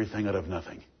 God made everything out of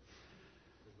nothing.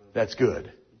 That's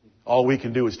good. All we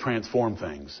can do is transform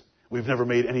things. We've never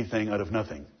made anything out of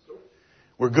nothing.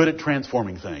 We're good at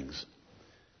transforming things.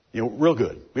 You know, real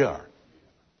good. We are.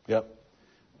 Yep.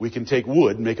 We can take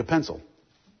wood and make a pencil.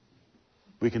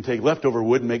 We can take leftover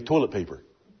wood and make toilet paper.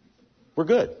 We're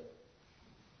good.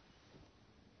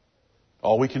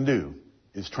 All we can do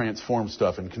is transform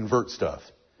stuff and convert stuff.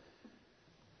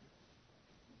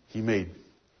 He made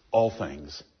all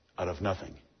things out of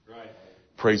nothing. Right.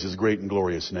 Praise His great and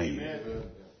glorious name. Amen.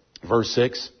 Verse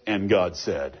 6, and God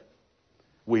said,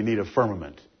 we need a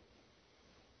firmament.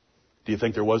 Do you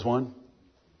think there was one?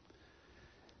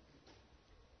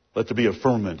 Let there be a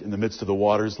firmament in the midst of the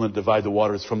waters. Let it divide the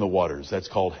waters from the waters. That's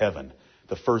called heaven.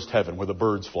 The first heaven where the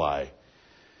birds fly.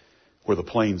 Where the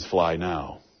planes fly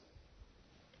now.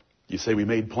 You say we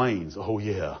made planes. Oh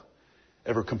yeah.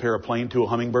 Ever compare a plane to a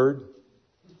hummingbird?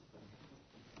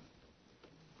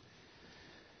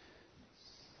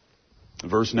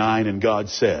 Verse 9, and God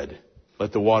said,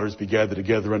 let the waters be gathered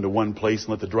together unto one place and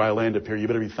let the dry land appear. You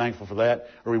better be thankful for that,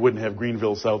 or we wouldn't have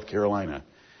Greenville, South Carolina.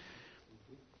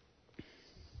 Do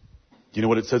you know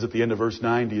what it says at the end of verse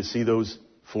 9? Do you see those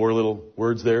 4 little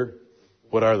words there?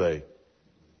 What are they?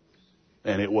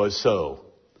 And it was so.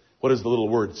 What does the little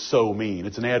word so mean?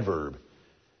 It's an adverb.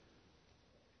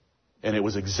 And it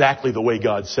was exactly the way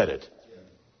God said it.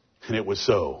 And it was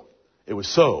so. It was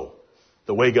so,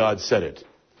 the way God said it.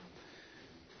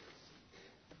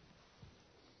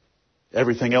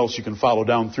 Everything else you can follow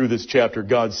down through this chapter.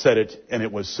 God said it, and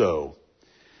it was so.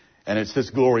 And it's this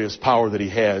glorious power that He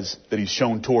has, that He's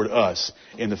shown toward us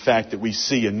in the fact that we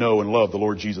see and know and love the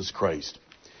Lord Jesus Christ.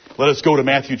 Let us go to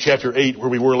Matthew chapter 8, where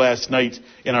we were last night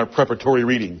in our preparatory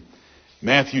reading.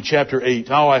 Matthew chapter 8.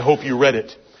 Oh, I hope you read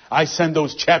it. I send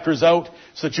those chapters out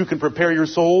so that you can prepare your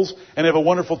souls and have a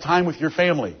wonderful time with your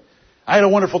family. I had a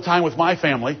wonderful time with my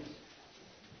family,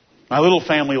 my little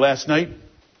family last night,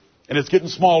 and it's getting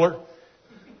smaller.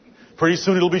 Pretty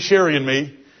soon it'll be Sherry and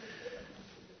me.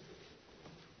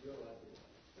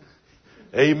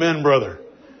 Amen, brother.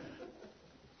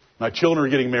 My children are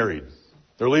getting married.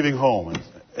 They're leaving home,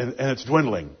 and it's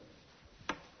dwindling.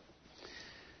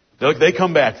 They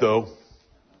come back, though.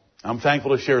 I'm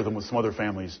thankful to share them with some other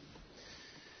families.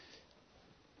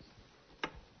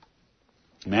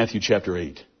 Matthew chapter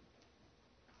 8.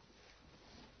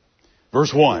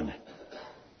 Verse 1.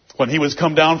 When He was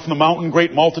come down from the mountain,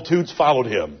 great multitudes followed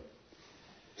Him.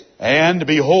 And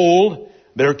behold,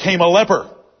 there came a leper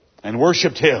and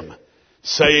worshipped Him,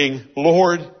 saying,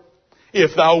 Lord,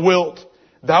 if Thou wilt,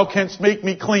 Thou canst make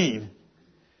me clean.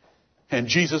 And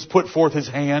Jesus put forth His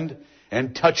hand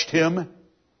and touched him,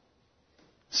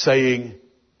 saying,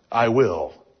 I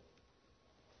will.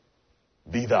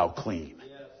 Be thou clean.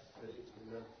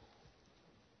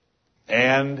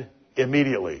 And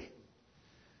immediately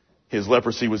his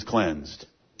leprosy was cleansed.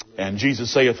 And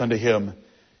Jesus saith unto him,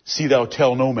 See thou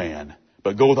tell no man,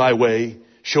 but go thy way,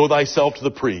 show thyself to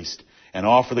the priest, and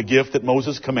offer the gift that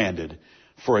Moses commanded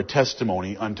for a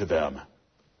testimony unto them.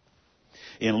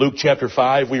 In Luke chapter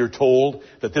 5, we are told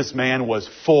that this man was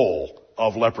full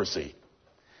of leprosy.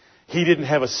 He didn't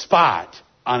have a spot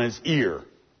on his ear.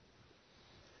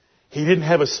 He didn't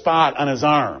have a spot on his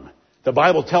arm. The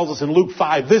Bible tells us in Luke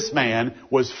 5, this man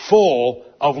was full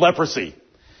of leprosy.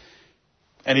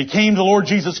 And he came to the Lord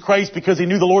Jesus Christ because he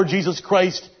knew the Lord Jesus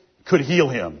Christ could heal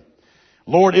him.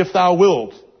 Lord, if thou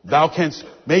wilt, thou canst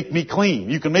make me clean.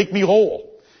 You can make me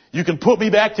whole. You can put me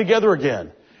back together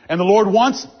again. And the Lord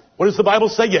wants, what does the Bible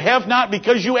say? You have not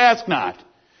because you ask not.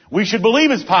 We should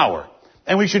believe his power.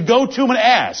 And we should go to him and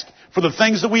ask for the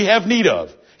things that we have need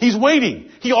of. He's waiting.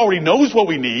 He already knows what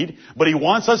we need, but he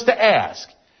wants us to ask.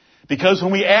 Because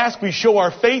when we ask, we show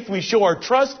our faith, we show our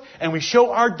trust, and we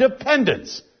show our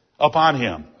dependence upon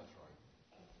him.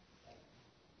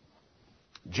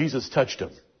 Jesus touched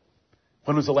him.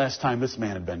 When was the last time this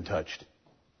man had been touched?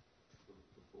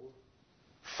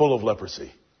 Full of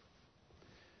leprosy.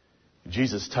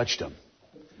 Jesus touched him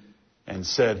and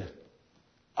said,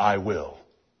 I will.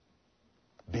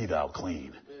 Be thou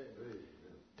clean.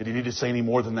 Did he need to say any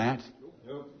more than that?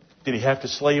 Did he have to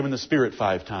slay him in the spirit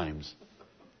 5 times?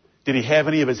 Did he have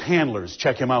any of his handlers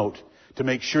check him out to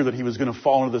make sure that he was going to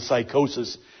fall into the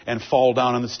psychosis and fall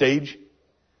down on the stage?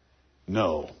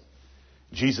 No.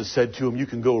 Jesus said to him, you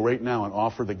can go right now and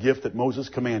offer the gift that Moses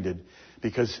commanded,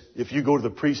 because if you go to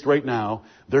the priest right now,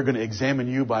 they're going to examine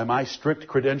you by my strict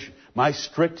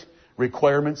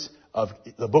requirements of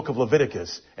the book of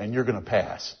Leviticus, and you're going to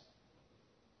pass.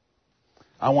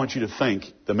 I want you to think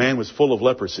the man was full of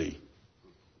leprosy.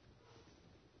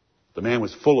 The man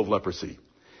was full of leprosy.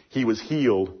 He was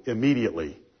healed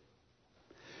immediately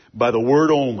by the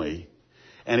word only,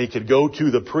 and he could go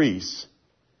to the priests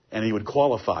and he would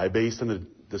qualify based on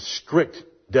the strict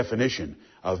definition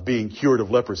of being cured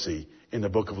of leprosy in the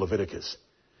book of Leviticus.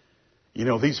 You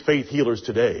know, these faith healers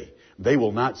today, they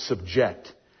will not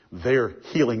subject their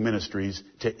healing ministries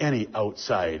to any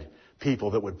outside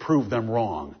people that would prove them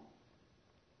wrong.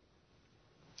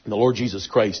 The Lord Jesus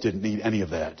Christ didn't need any of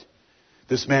that.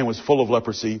 This man was full of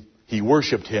leprosy. He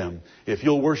worshiped him. If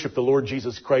you'll worship the Lord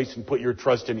Jesus Christ and put your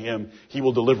trust in him, he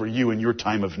will deliver you in your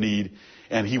time of need,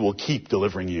 and he will keep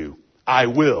delivering you. I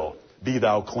will. Be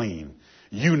thou clean.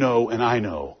 You know and I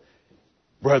know,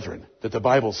 brethren, that the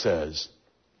Bible says,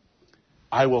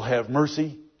 I will have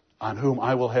mercy on whom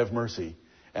I will have mercy,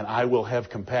 and I will have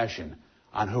compassion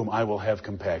on whom I will have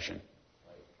compassion.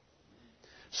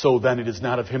 So then it is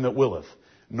not of him that willeth,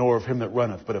 nor of him that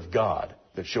runneth, but of God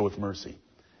that showeth mercy.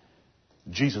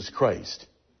 Jesus Christ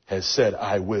has said,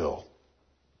 I will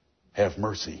have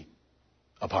mercy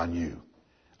upon you.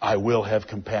 I will have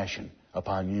compassion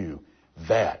upon you.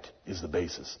 That is the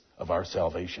basis of our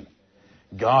salvation.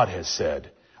 God has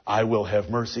said, I will have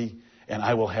mercy and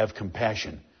I will have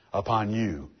compassion upon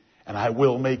you, and I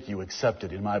will make you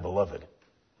accepted in my beloved.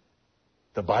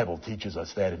 The Bible teaches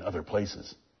us that in other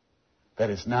places. That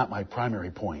is not my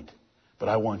primary point, but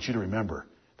I want you to remember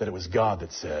that it was God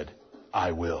that said,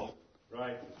 I will.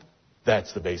 Right.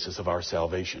 That's the basis of our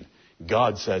salvation.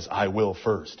 God says, I will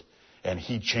first, and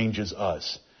He changes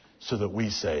us so that we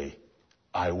say,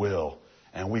 I will.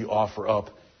 And we offer up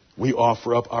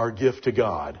our gift to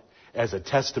God as a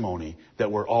testimony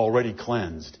that we're already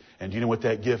cleansed. And do you know what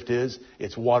that gift is?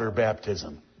 It's water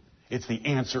baptism. It's the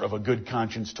answer of a good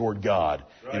conscience toward God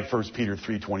in 1 Peter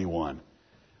 3:21.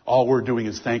 All we're doing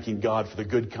is thanking God for the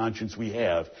good conscience we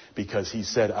have because He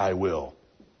said, I will.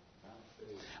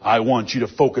 I want you to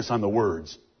focus on the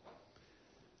words.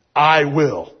 I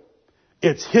will.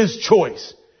 It's His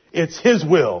choice. It's His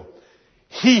will.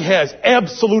 He has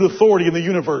absolute authority in the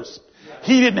universe.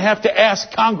 He didn't have to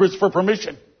ask Congress for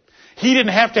permission. He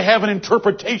didn't have to have an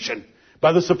interpretation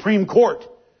by the Supreme Court.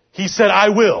 He said, I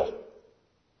will.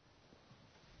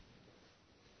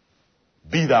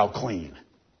 Be thou clean.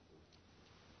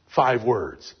 5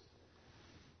 words.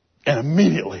 And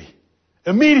immediately,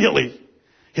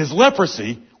 his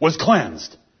leprosy was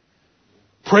cleansed.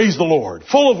 Praise the Lord.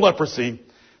 Full of leprosy,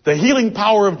 the healing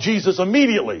power of Jesus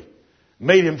immediately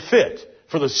made him fit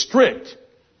for the strict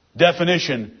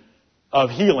definition of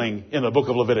healing in the book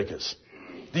of Leviticus.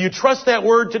 Do you trust that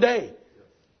word today?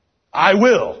 I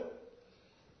will.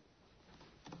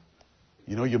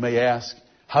 You know, you may ask,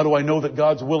 how do I know that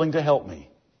God's willing to help me?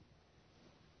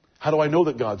 How do I know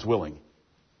that God's willing?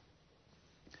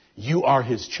 You are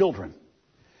His children.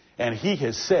 And He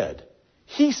has said,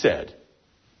 He said,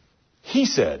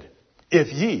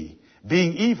 if ye,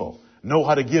 being evil, know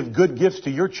how to give good gifts to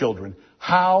your children,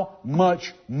 how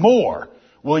much more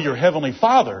will your heavenly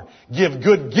Father give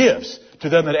good gifts to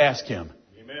them that ask Him?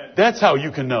 Amen. That's how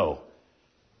you can know.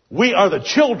 We are the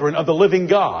children of the living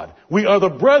God. We are the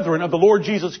brethren of the Lord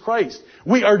Jesus Christ.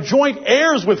 We are joint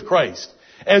heirs with Christ.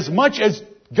 As much as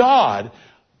God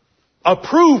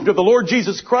approved of the Lord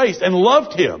Jesus Christ and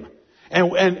loved Him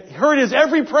and heard His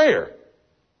every prayer,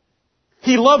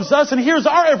 He loves us and hears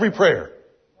our every prayer.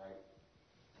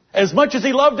 As much as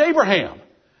He loved Abraham.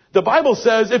 The Bible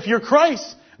says, if you're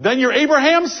Christ, then you're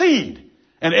Abraham's seed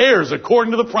and heirs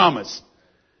according to the promise.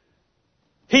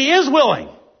 He is willing.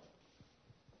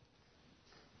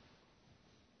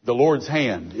 The Lord's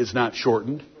hand is not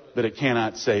shortened, that it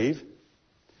cannot save.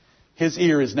 His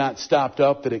ear is not stopped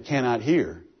up, that it cannot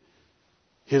hear.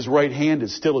 His right hand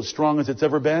is still as strong as it's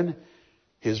ever been.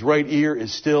 His right ear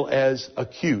is still as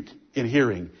acute in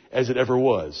hearing as it ever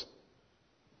was.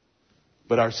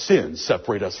 But our sins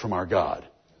separate us from our God.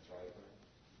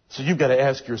 So you've got to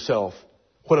ask yourself,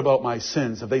 what about my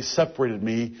sins? Have they separated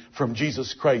me from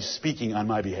Jesus Christ speaking on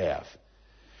my behalf?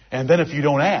 And then if you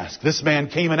don't ask, this man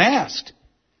came and asked.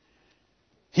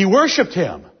 He worshiped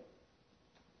Him.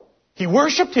 He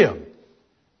worshiped Him.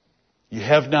 You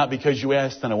have not because you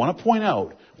asked. And I want to point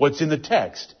out what's in the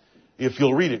text if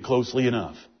you'll read it closely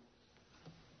enough.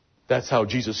 That's how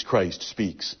Jesus Christ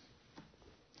speaks.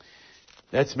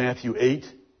 That's Matthew 8,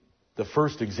 the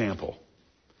first example.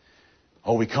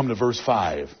 Oh, we come to verse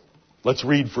 5. Let's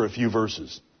read for a few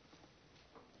verses.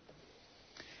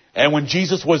 And when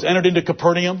Jesus was entered into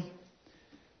Capernaum,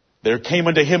 there came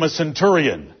unto him a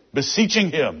centurion,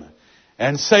 beseeching him,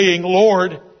 and saying,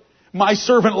 Lord, my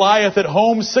servant lieth at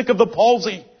home, sick of the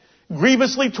palsy,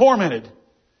 grievously tormented.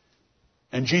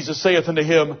 And Jesus saith unto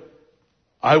him,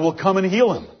 I will come and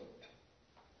heal him.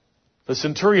 The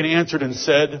centurion answered and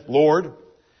said, Lord,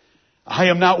 I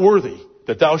am not worthy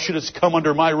that thou shouldest come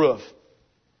under my roof.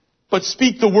 But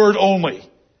speak the word only,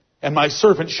 and my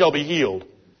servant shall be healed.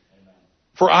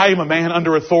 For I am a man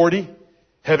under authority,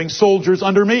 having soldiers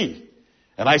under me.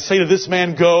 And I say to this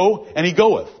man, go, and he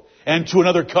goeth. And to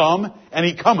another, come, and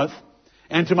he cometh.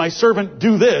 And to my servant,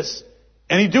 do this,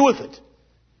 and he doeth it.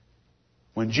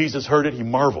 When Jesus heard it, he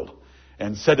marveled,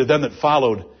 and said to them that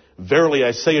followed, Verily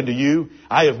I say unto you,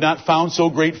 I have not found so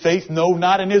great faith, no,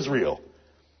 not in Israel.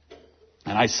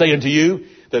 And I say unto you,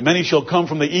 that many shall come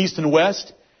from the east and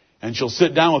west, and shall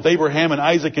sit down with Abraham and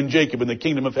Isaac and Jacob in the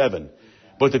kingdom of heaven.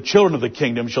 But the children of the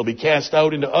kingdom shall be cast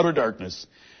out into utter darkness.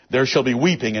 There shall be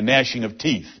weeping and gnashing of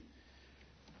teeth.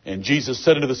 And Jesus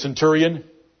said unto the centurion,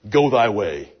 Go thy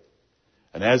way.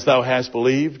 And as thou hast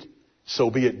believed,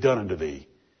 so be it done unto thee.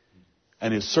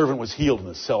 And his servant was healed in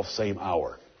the selfsame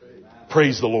hour. Amen.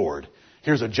 Praise the Lord.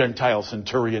 Here's a Gentile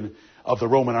centurion of the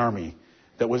Roman army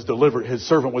that was delivered. His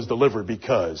servant was delivered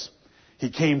because he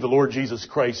came to the Lord Jesus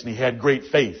Christ and he had great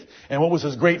faith. And what was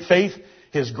his great faith?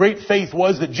 His great faith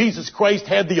was that Jesus Christ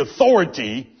had the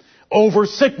authority over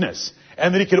sickness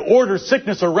and that he could order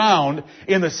sickness around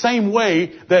in the same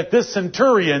way that this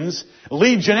centurion's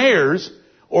legionnaires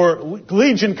or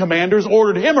legion commanders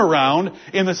ordered him around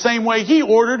in the same way he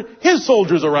ordered his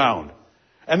soldiers around.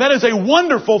 And that is a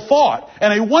wonderful thought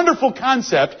and a wonderful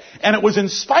concept, and it was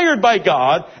inspired by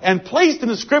God and placed in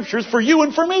the Scriptures for you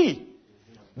and for me.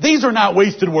 These are not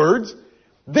wasted words.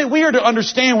 That we are to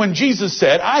understand when Jesus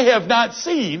said, I have not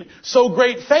seen so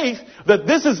great faith, that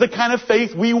this is the kind of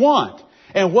faith we want.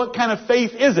 And what kind of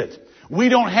faith is it? We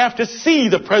don't have to see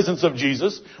the presence of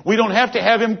Jesus. We don't have to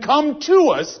have Him come to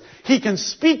us. He can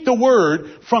speak the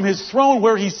Word from His throne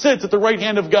where He sits at the right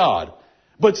hand of God.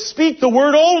 But speak the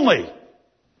Word only.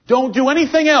 Don't do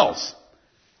anything else.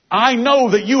 I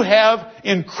know that you have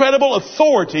incredible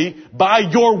authority by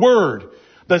your Word.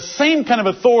 The same kind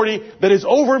of authority that is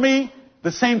over me,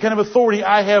 the same kind of authority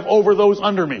I have over those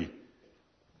under me.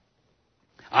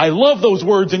 I love those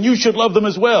words and you should love them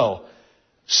as well.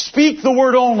 Speak the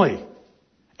word only,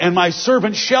 and my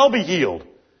servant shall be healed.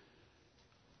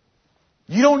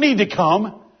 You don't need to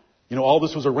come. You know, all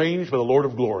this was arranged by the Lord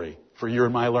of glory for your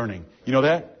and my learning. You know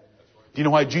that? Do you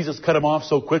know why Jesus cut him off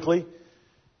so quickly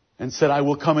and said, I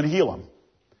will come and heal him?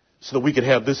 So that we could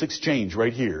have this exchange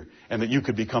right here and that you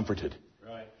could be comforted.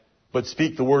 Right. But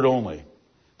speak the word only.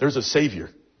 There's a Savior,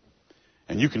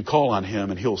 and you can call on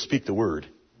Him and He'll speak the word.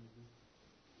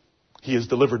 He has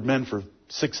delivered men for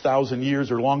 6,000 years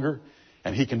or longer,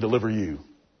 and He can deliver you.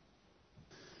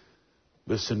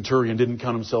 This centurion didn't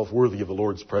count himself worthy of the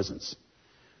Lord's presence.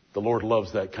 The Lord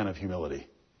loves that kind of humility.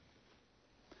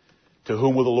 To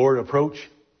whom will the Lord approach?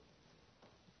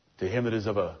 To him that is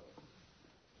of a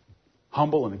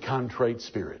humble and contrite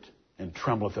spirit, and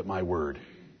trembleth at my word.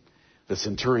 The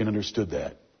centurion understood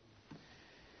that.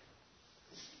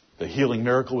 The healing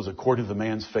miracle was according to the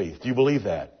man's faith. Do you believe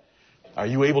that? Are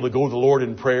you able to go to the Lord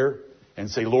in prayer and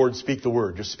say, Lord, speak the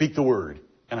word. Just speak the word,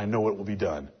 and I know it will be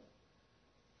done.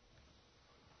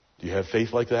 Do you have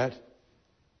faith like that?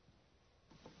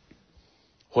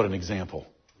 What an example.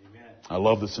 Amen. I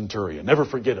love the centurion. Never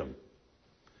forget him.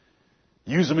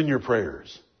 Use him in your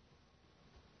prayers.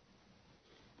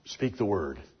 Speak the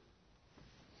word.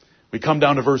 We come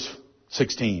down to verse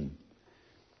 16.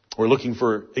 We're looking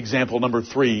for example number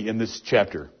 3 in this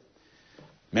chapter.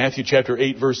 Matthew chapter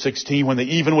 8, verse 16. When the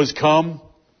even was come,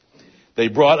 they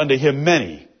brought unto him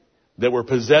many that were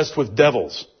possessed with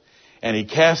devils. And he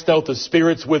cast out the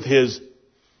spirits with his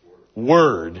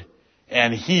word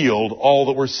and healed all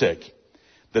that were sick,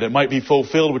 that it might be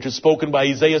fulfilled which is spoken by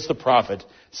Isaiah the prophet,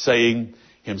 saying,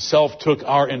 Himself took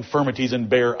our infirmities and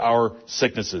bare our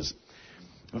sicknesses.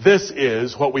 This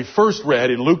is what we first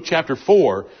read in Luke chapter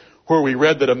 4, where we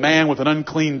read that a man with an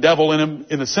unclean devil in him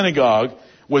in the synagogue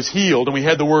was healed, and we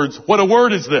had the words, what a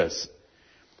word is this?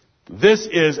 This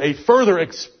is a further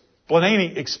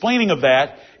explaining of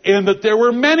that, in that there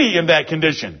were many in that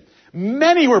condition.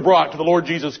 Many were brought to the Lord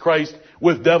Jesus Christ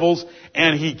with devils,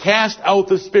 and He cast out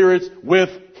the spirits with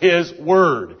His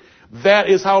word. That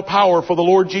is how powerful the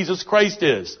Lord Jesus Christ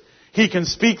is. He can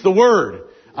speak the word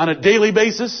on a daily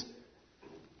basis,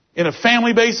 in a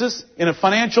family basis, in a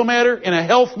financial matter, in a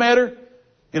health matter,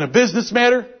 in a business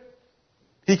matter.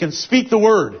 He can speak the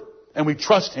word, and we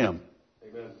trust Him.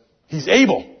 Amen. He's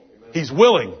able. Amen. He's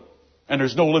willing. And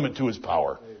there's no limit to His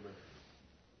power. Amen.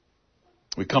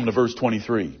 We come to verse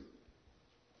 23.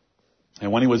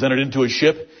 And when He was entered into a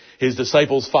ship, His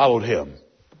disciples followed Him.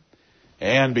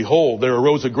 And behold, there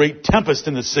arose a great tempest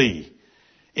in the sea,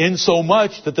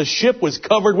 insomuch that the ship was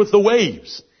covered with the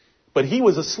waves. But He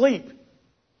was asleep.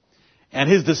 And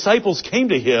His disciples came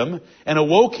to Him and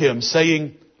awoke Him,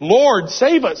 saying, Lord,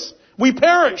 save us, we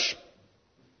perish.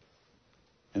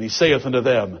 And He saith unto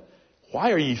them,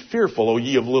 Why are ye fearful, O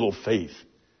ye of little faith?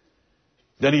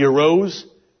 Then He arose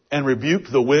and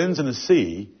rebuked the winds and the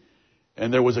sea,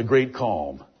 and there was a great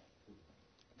calm.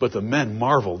 But the men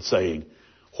marveled, saying,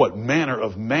 What manner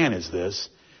of man is this,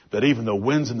 that even the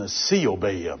winds and the sea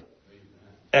obey Him?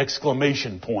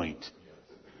 Exclamation point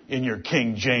in your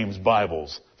King James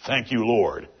Bibles. Thank you,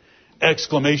 Lord.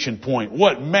 Exclamation point.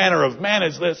 What manner of man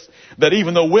is this, that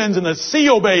even the winds and the sea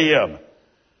obey Him?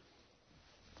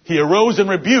 He arose and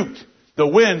rebuked the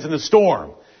winds and the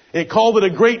storm. It called it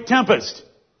a great tempest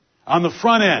on the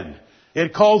front end.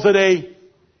 It calls it a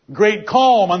great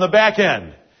calm on the back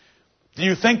end. Do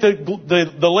you think that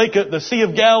the Sea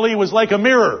of Galilee was like a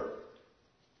mirror?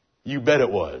 You bet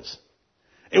it was.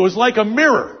 It was like a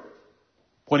mirror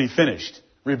when He finished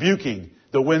rebuking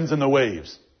the winds and the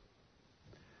waves.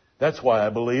 That's why I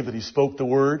believe that he spoke the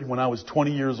word when I was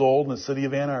 20 years old in the city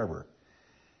of Ann Arbor.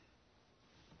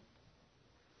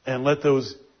 And let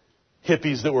those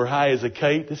hippies that were high as a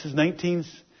kite, this is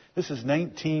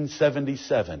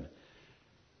 1977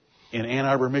 in Ann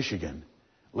Arbor, Michigan.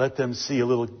 Let them see a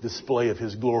little display of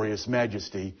his glorious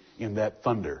majesty in that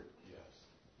thunder.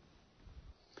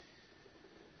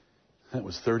 That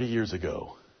was 30 years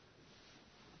ago.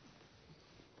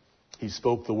 He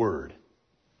spoke the word.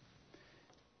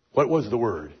 What was the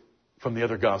word from the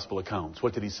other gospel accounts?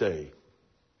 What did he say?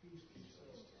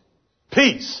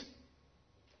 Peace.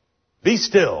 Be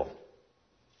still.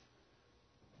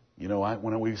 You know,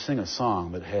 when we sing a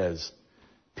song that has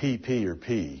PP or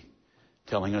P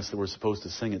telling us that we're supposed to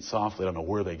sing it softly, I don't know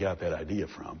where they got that idea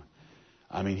from.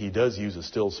 I mean, he does use a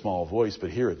still small voice,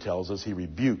 but here it tells us he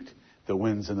rebuked the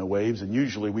winds and the waves, and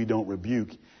usually we don't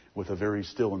rebuke with a very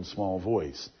still and small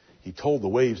voice. He told the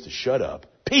waves to shut up.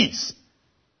 Peace!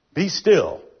 Be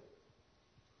still.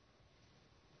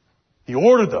 He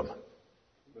ordered them.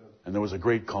 And there was a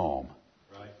great calm.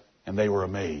 And they were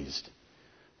amazed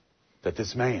that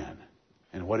this man,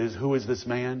 and who is this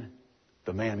man?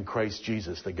 The man Christ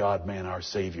Jesus, the God-man, our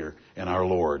Savior and our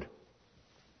Lord.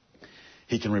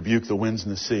 He can rebuke the winds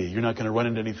and the sea. You're not going to run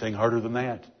into anything harder than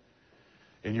that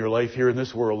in your life here in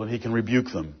this world, and he can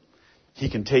rebuke them. He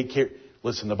can take care.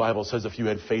 Listen, the Bible says if you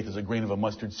had faith as a grain of a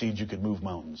mustard seed, you could move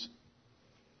mountains.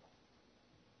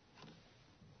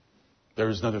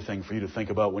 There's another thing for you to think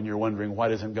about when you're wondering, why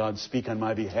doesn't God speak on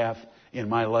my behalf in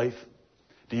my life?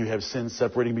 Do you have sin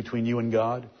separating between you and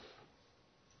God?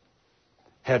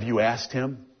 Have you asked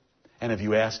him? And have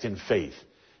you asked in faith?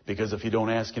 Because if you don't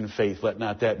ask in faith, let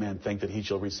not that man think that he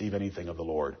shall receive anything of the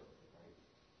Lord.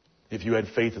 If you had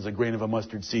faith as a grain of a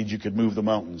mustard seed, you could move the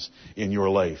mountains in your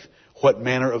life. What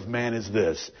manner of man is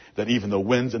this, that even the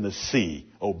winds and the sea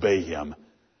obey him?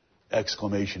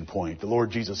 Exclamation point. The Lord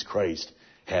Jesus Christ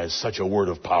has such a word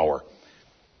of power.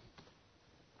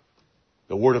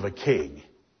 The word of a king.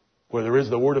 Where there is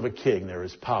the word of a king, there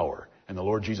is power. And the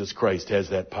Lord Jesus Christ has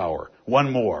that power.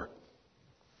 One more.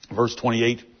 Verse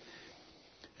 28.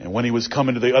 And when he was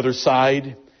coming to the other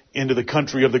side, into the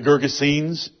country of the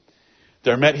Gergesenes,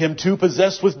 there met him two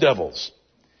possessed with devils,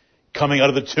 coming out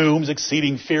of the tombs,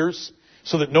 exceeding fierce,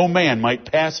 so that no man might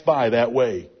pass by that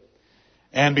way.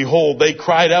 And behold, they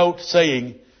cried out,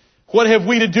 saying, What have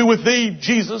we to do with thee,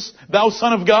 Jesus, thou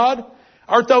Son of God?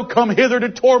 Art thou come hither to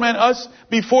torment us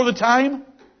before the time?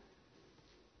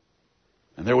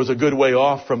 And there was a good way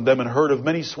off from them an herd of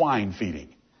many swine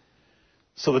feeding.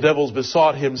 So the devils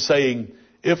besought him, saying,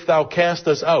 If thou cast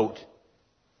us out,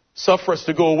 suffer us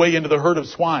to go away into the herd of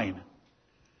swine.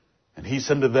 And he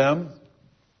said to them,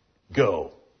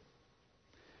 Go.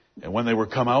 And when they were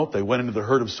come out, they went into the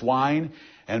herd of swine.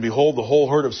 And behold, the whole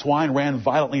herd of swine ran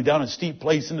violently down a steep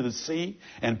place into the sea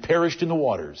and perished in the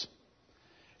waters.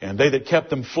 And they that kept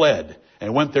them fled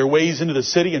and went their ways into the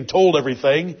city and told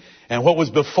everything and what was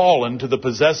befallen to the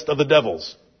possessed of the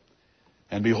devils.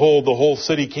 And behold, the whole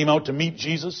city came out to meet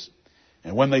Jesus.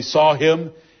 And when they saw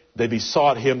him, they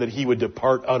besought him that he would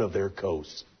depart out of their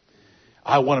coasts.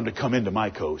 I want him to come into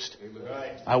my coast.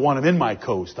 I want him in my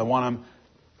coast. I want him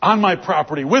on my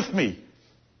property with me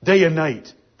day and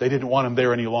night. They didn't want him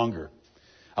there any longer.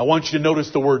 I want you to notice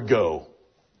the word go.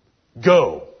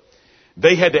 Go.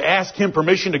 They had to ask him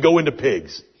permission to go into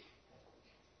pigs.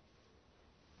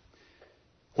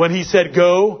 When he said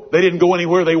go, they didn't go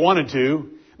anywhere they wanted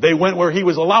to. They went where he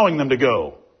was allowing them to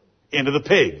go, into the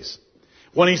pigs.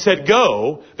 When he said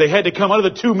go, they had to come out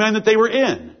of the two men that they were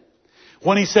in.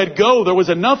 When he said go, there was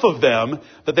enough of them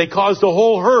that they caused a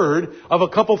whole herd of a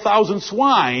couple thousand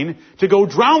swine to go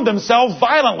drown themselves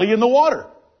violently in the water.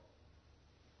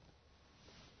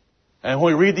 And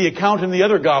when we read the account in the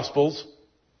other Gospels,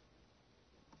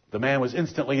 the man was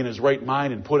instantly in his right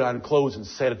mind and put on clothes and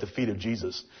sat at the feet of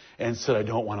Jesus and said, I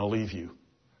don't want to leave you.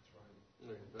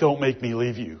 Don't make me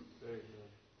leave you.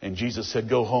 And Jesus said,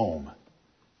 Go home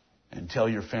and tell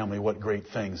your family what great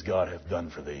things God hath done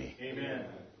for thee. Amen.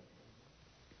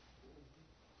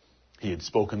 He had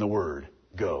spoken the word,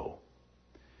 go.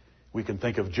 We can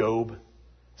think of Job.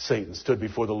 Satan stood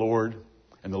before the Lord,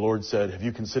 and the Lord said, Have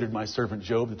you considered my servant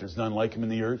Job, that there's none like him in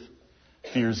the earth?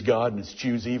 Fears God and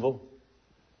eschews evil.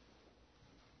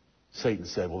 Satan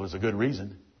said, Well, there's a good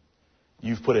reason.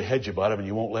 You've put a hedge about him and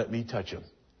you won't let me touch him.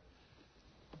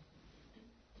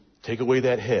 Take away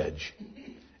that hedge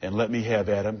and let me have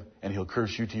at him, and he'll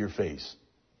curse you to your face.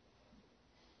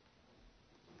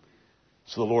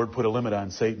 So the Lord put a limit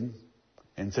on Satan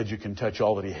and said, You can touch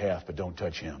all that he hath, but don't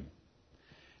touch him.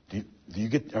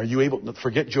 Are you able to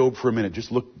forget Job for a minute?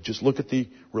 Just look at the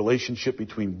relationship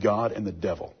between God and the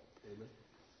devil. Amen.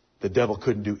 The devil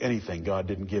couldn't do anything God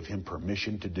didn't give him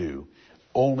permission to do.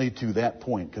 Only to that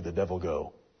point could the devil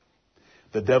go.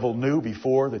 The devil knew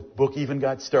before the book even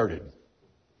got started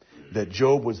that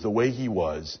Job was the way he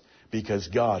was because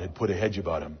God had put a hedge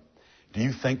about him. Do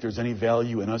you think there's any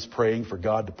value in us praying for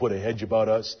God to put a hedge about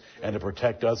us and to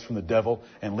protect us from the devil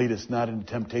and lead us not into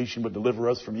temptation but deliver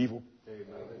us from evil? Amen.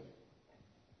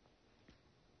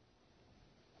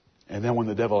 And then when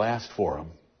the devil asked for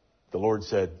him, the Lord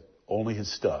said, only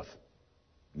his stuff,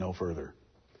 no further.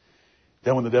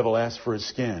 Then when the devil asked for his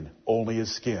skin, only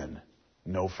his skin,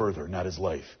 no further, not his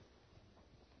life.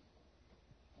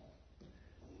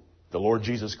 The Lord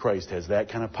Jesus Christ has that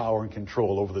kind of power and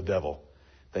control over the devil.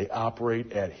 They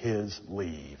operate at his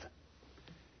leave.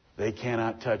 They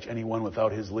cannot touch anyone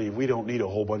without his leave. We don't need a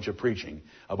whole bunch of preaching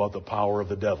about the power of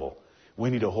the devil. We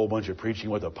need a whole bunch of preaching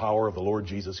about the power of the Lord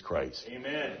Jesus Christ.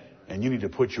 Amen. And you need to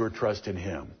put your trust in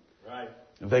him. Right.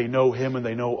 They know him and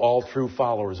they know all true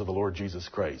followers of the Lord Jesus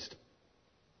Christ.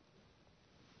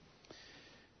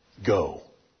 Go.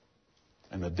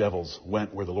 And the devils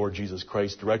went where the Lord Jesus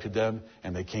Christ directed them,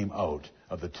 and they came out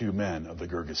of the two men of the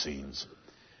Gergesenes.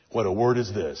 What a word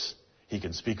is this? He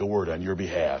can speak a word on your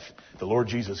behalf. The Lord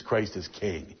Jesus Christ is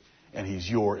King, and he's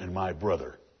your and my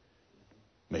brother.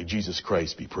 May Jesus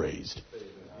Christ be praised.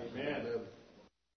 Amen.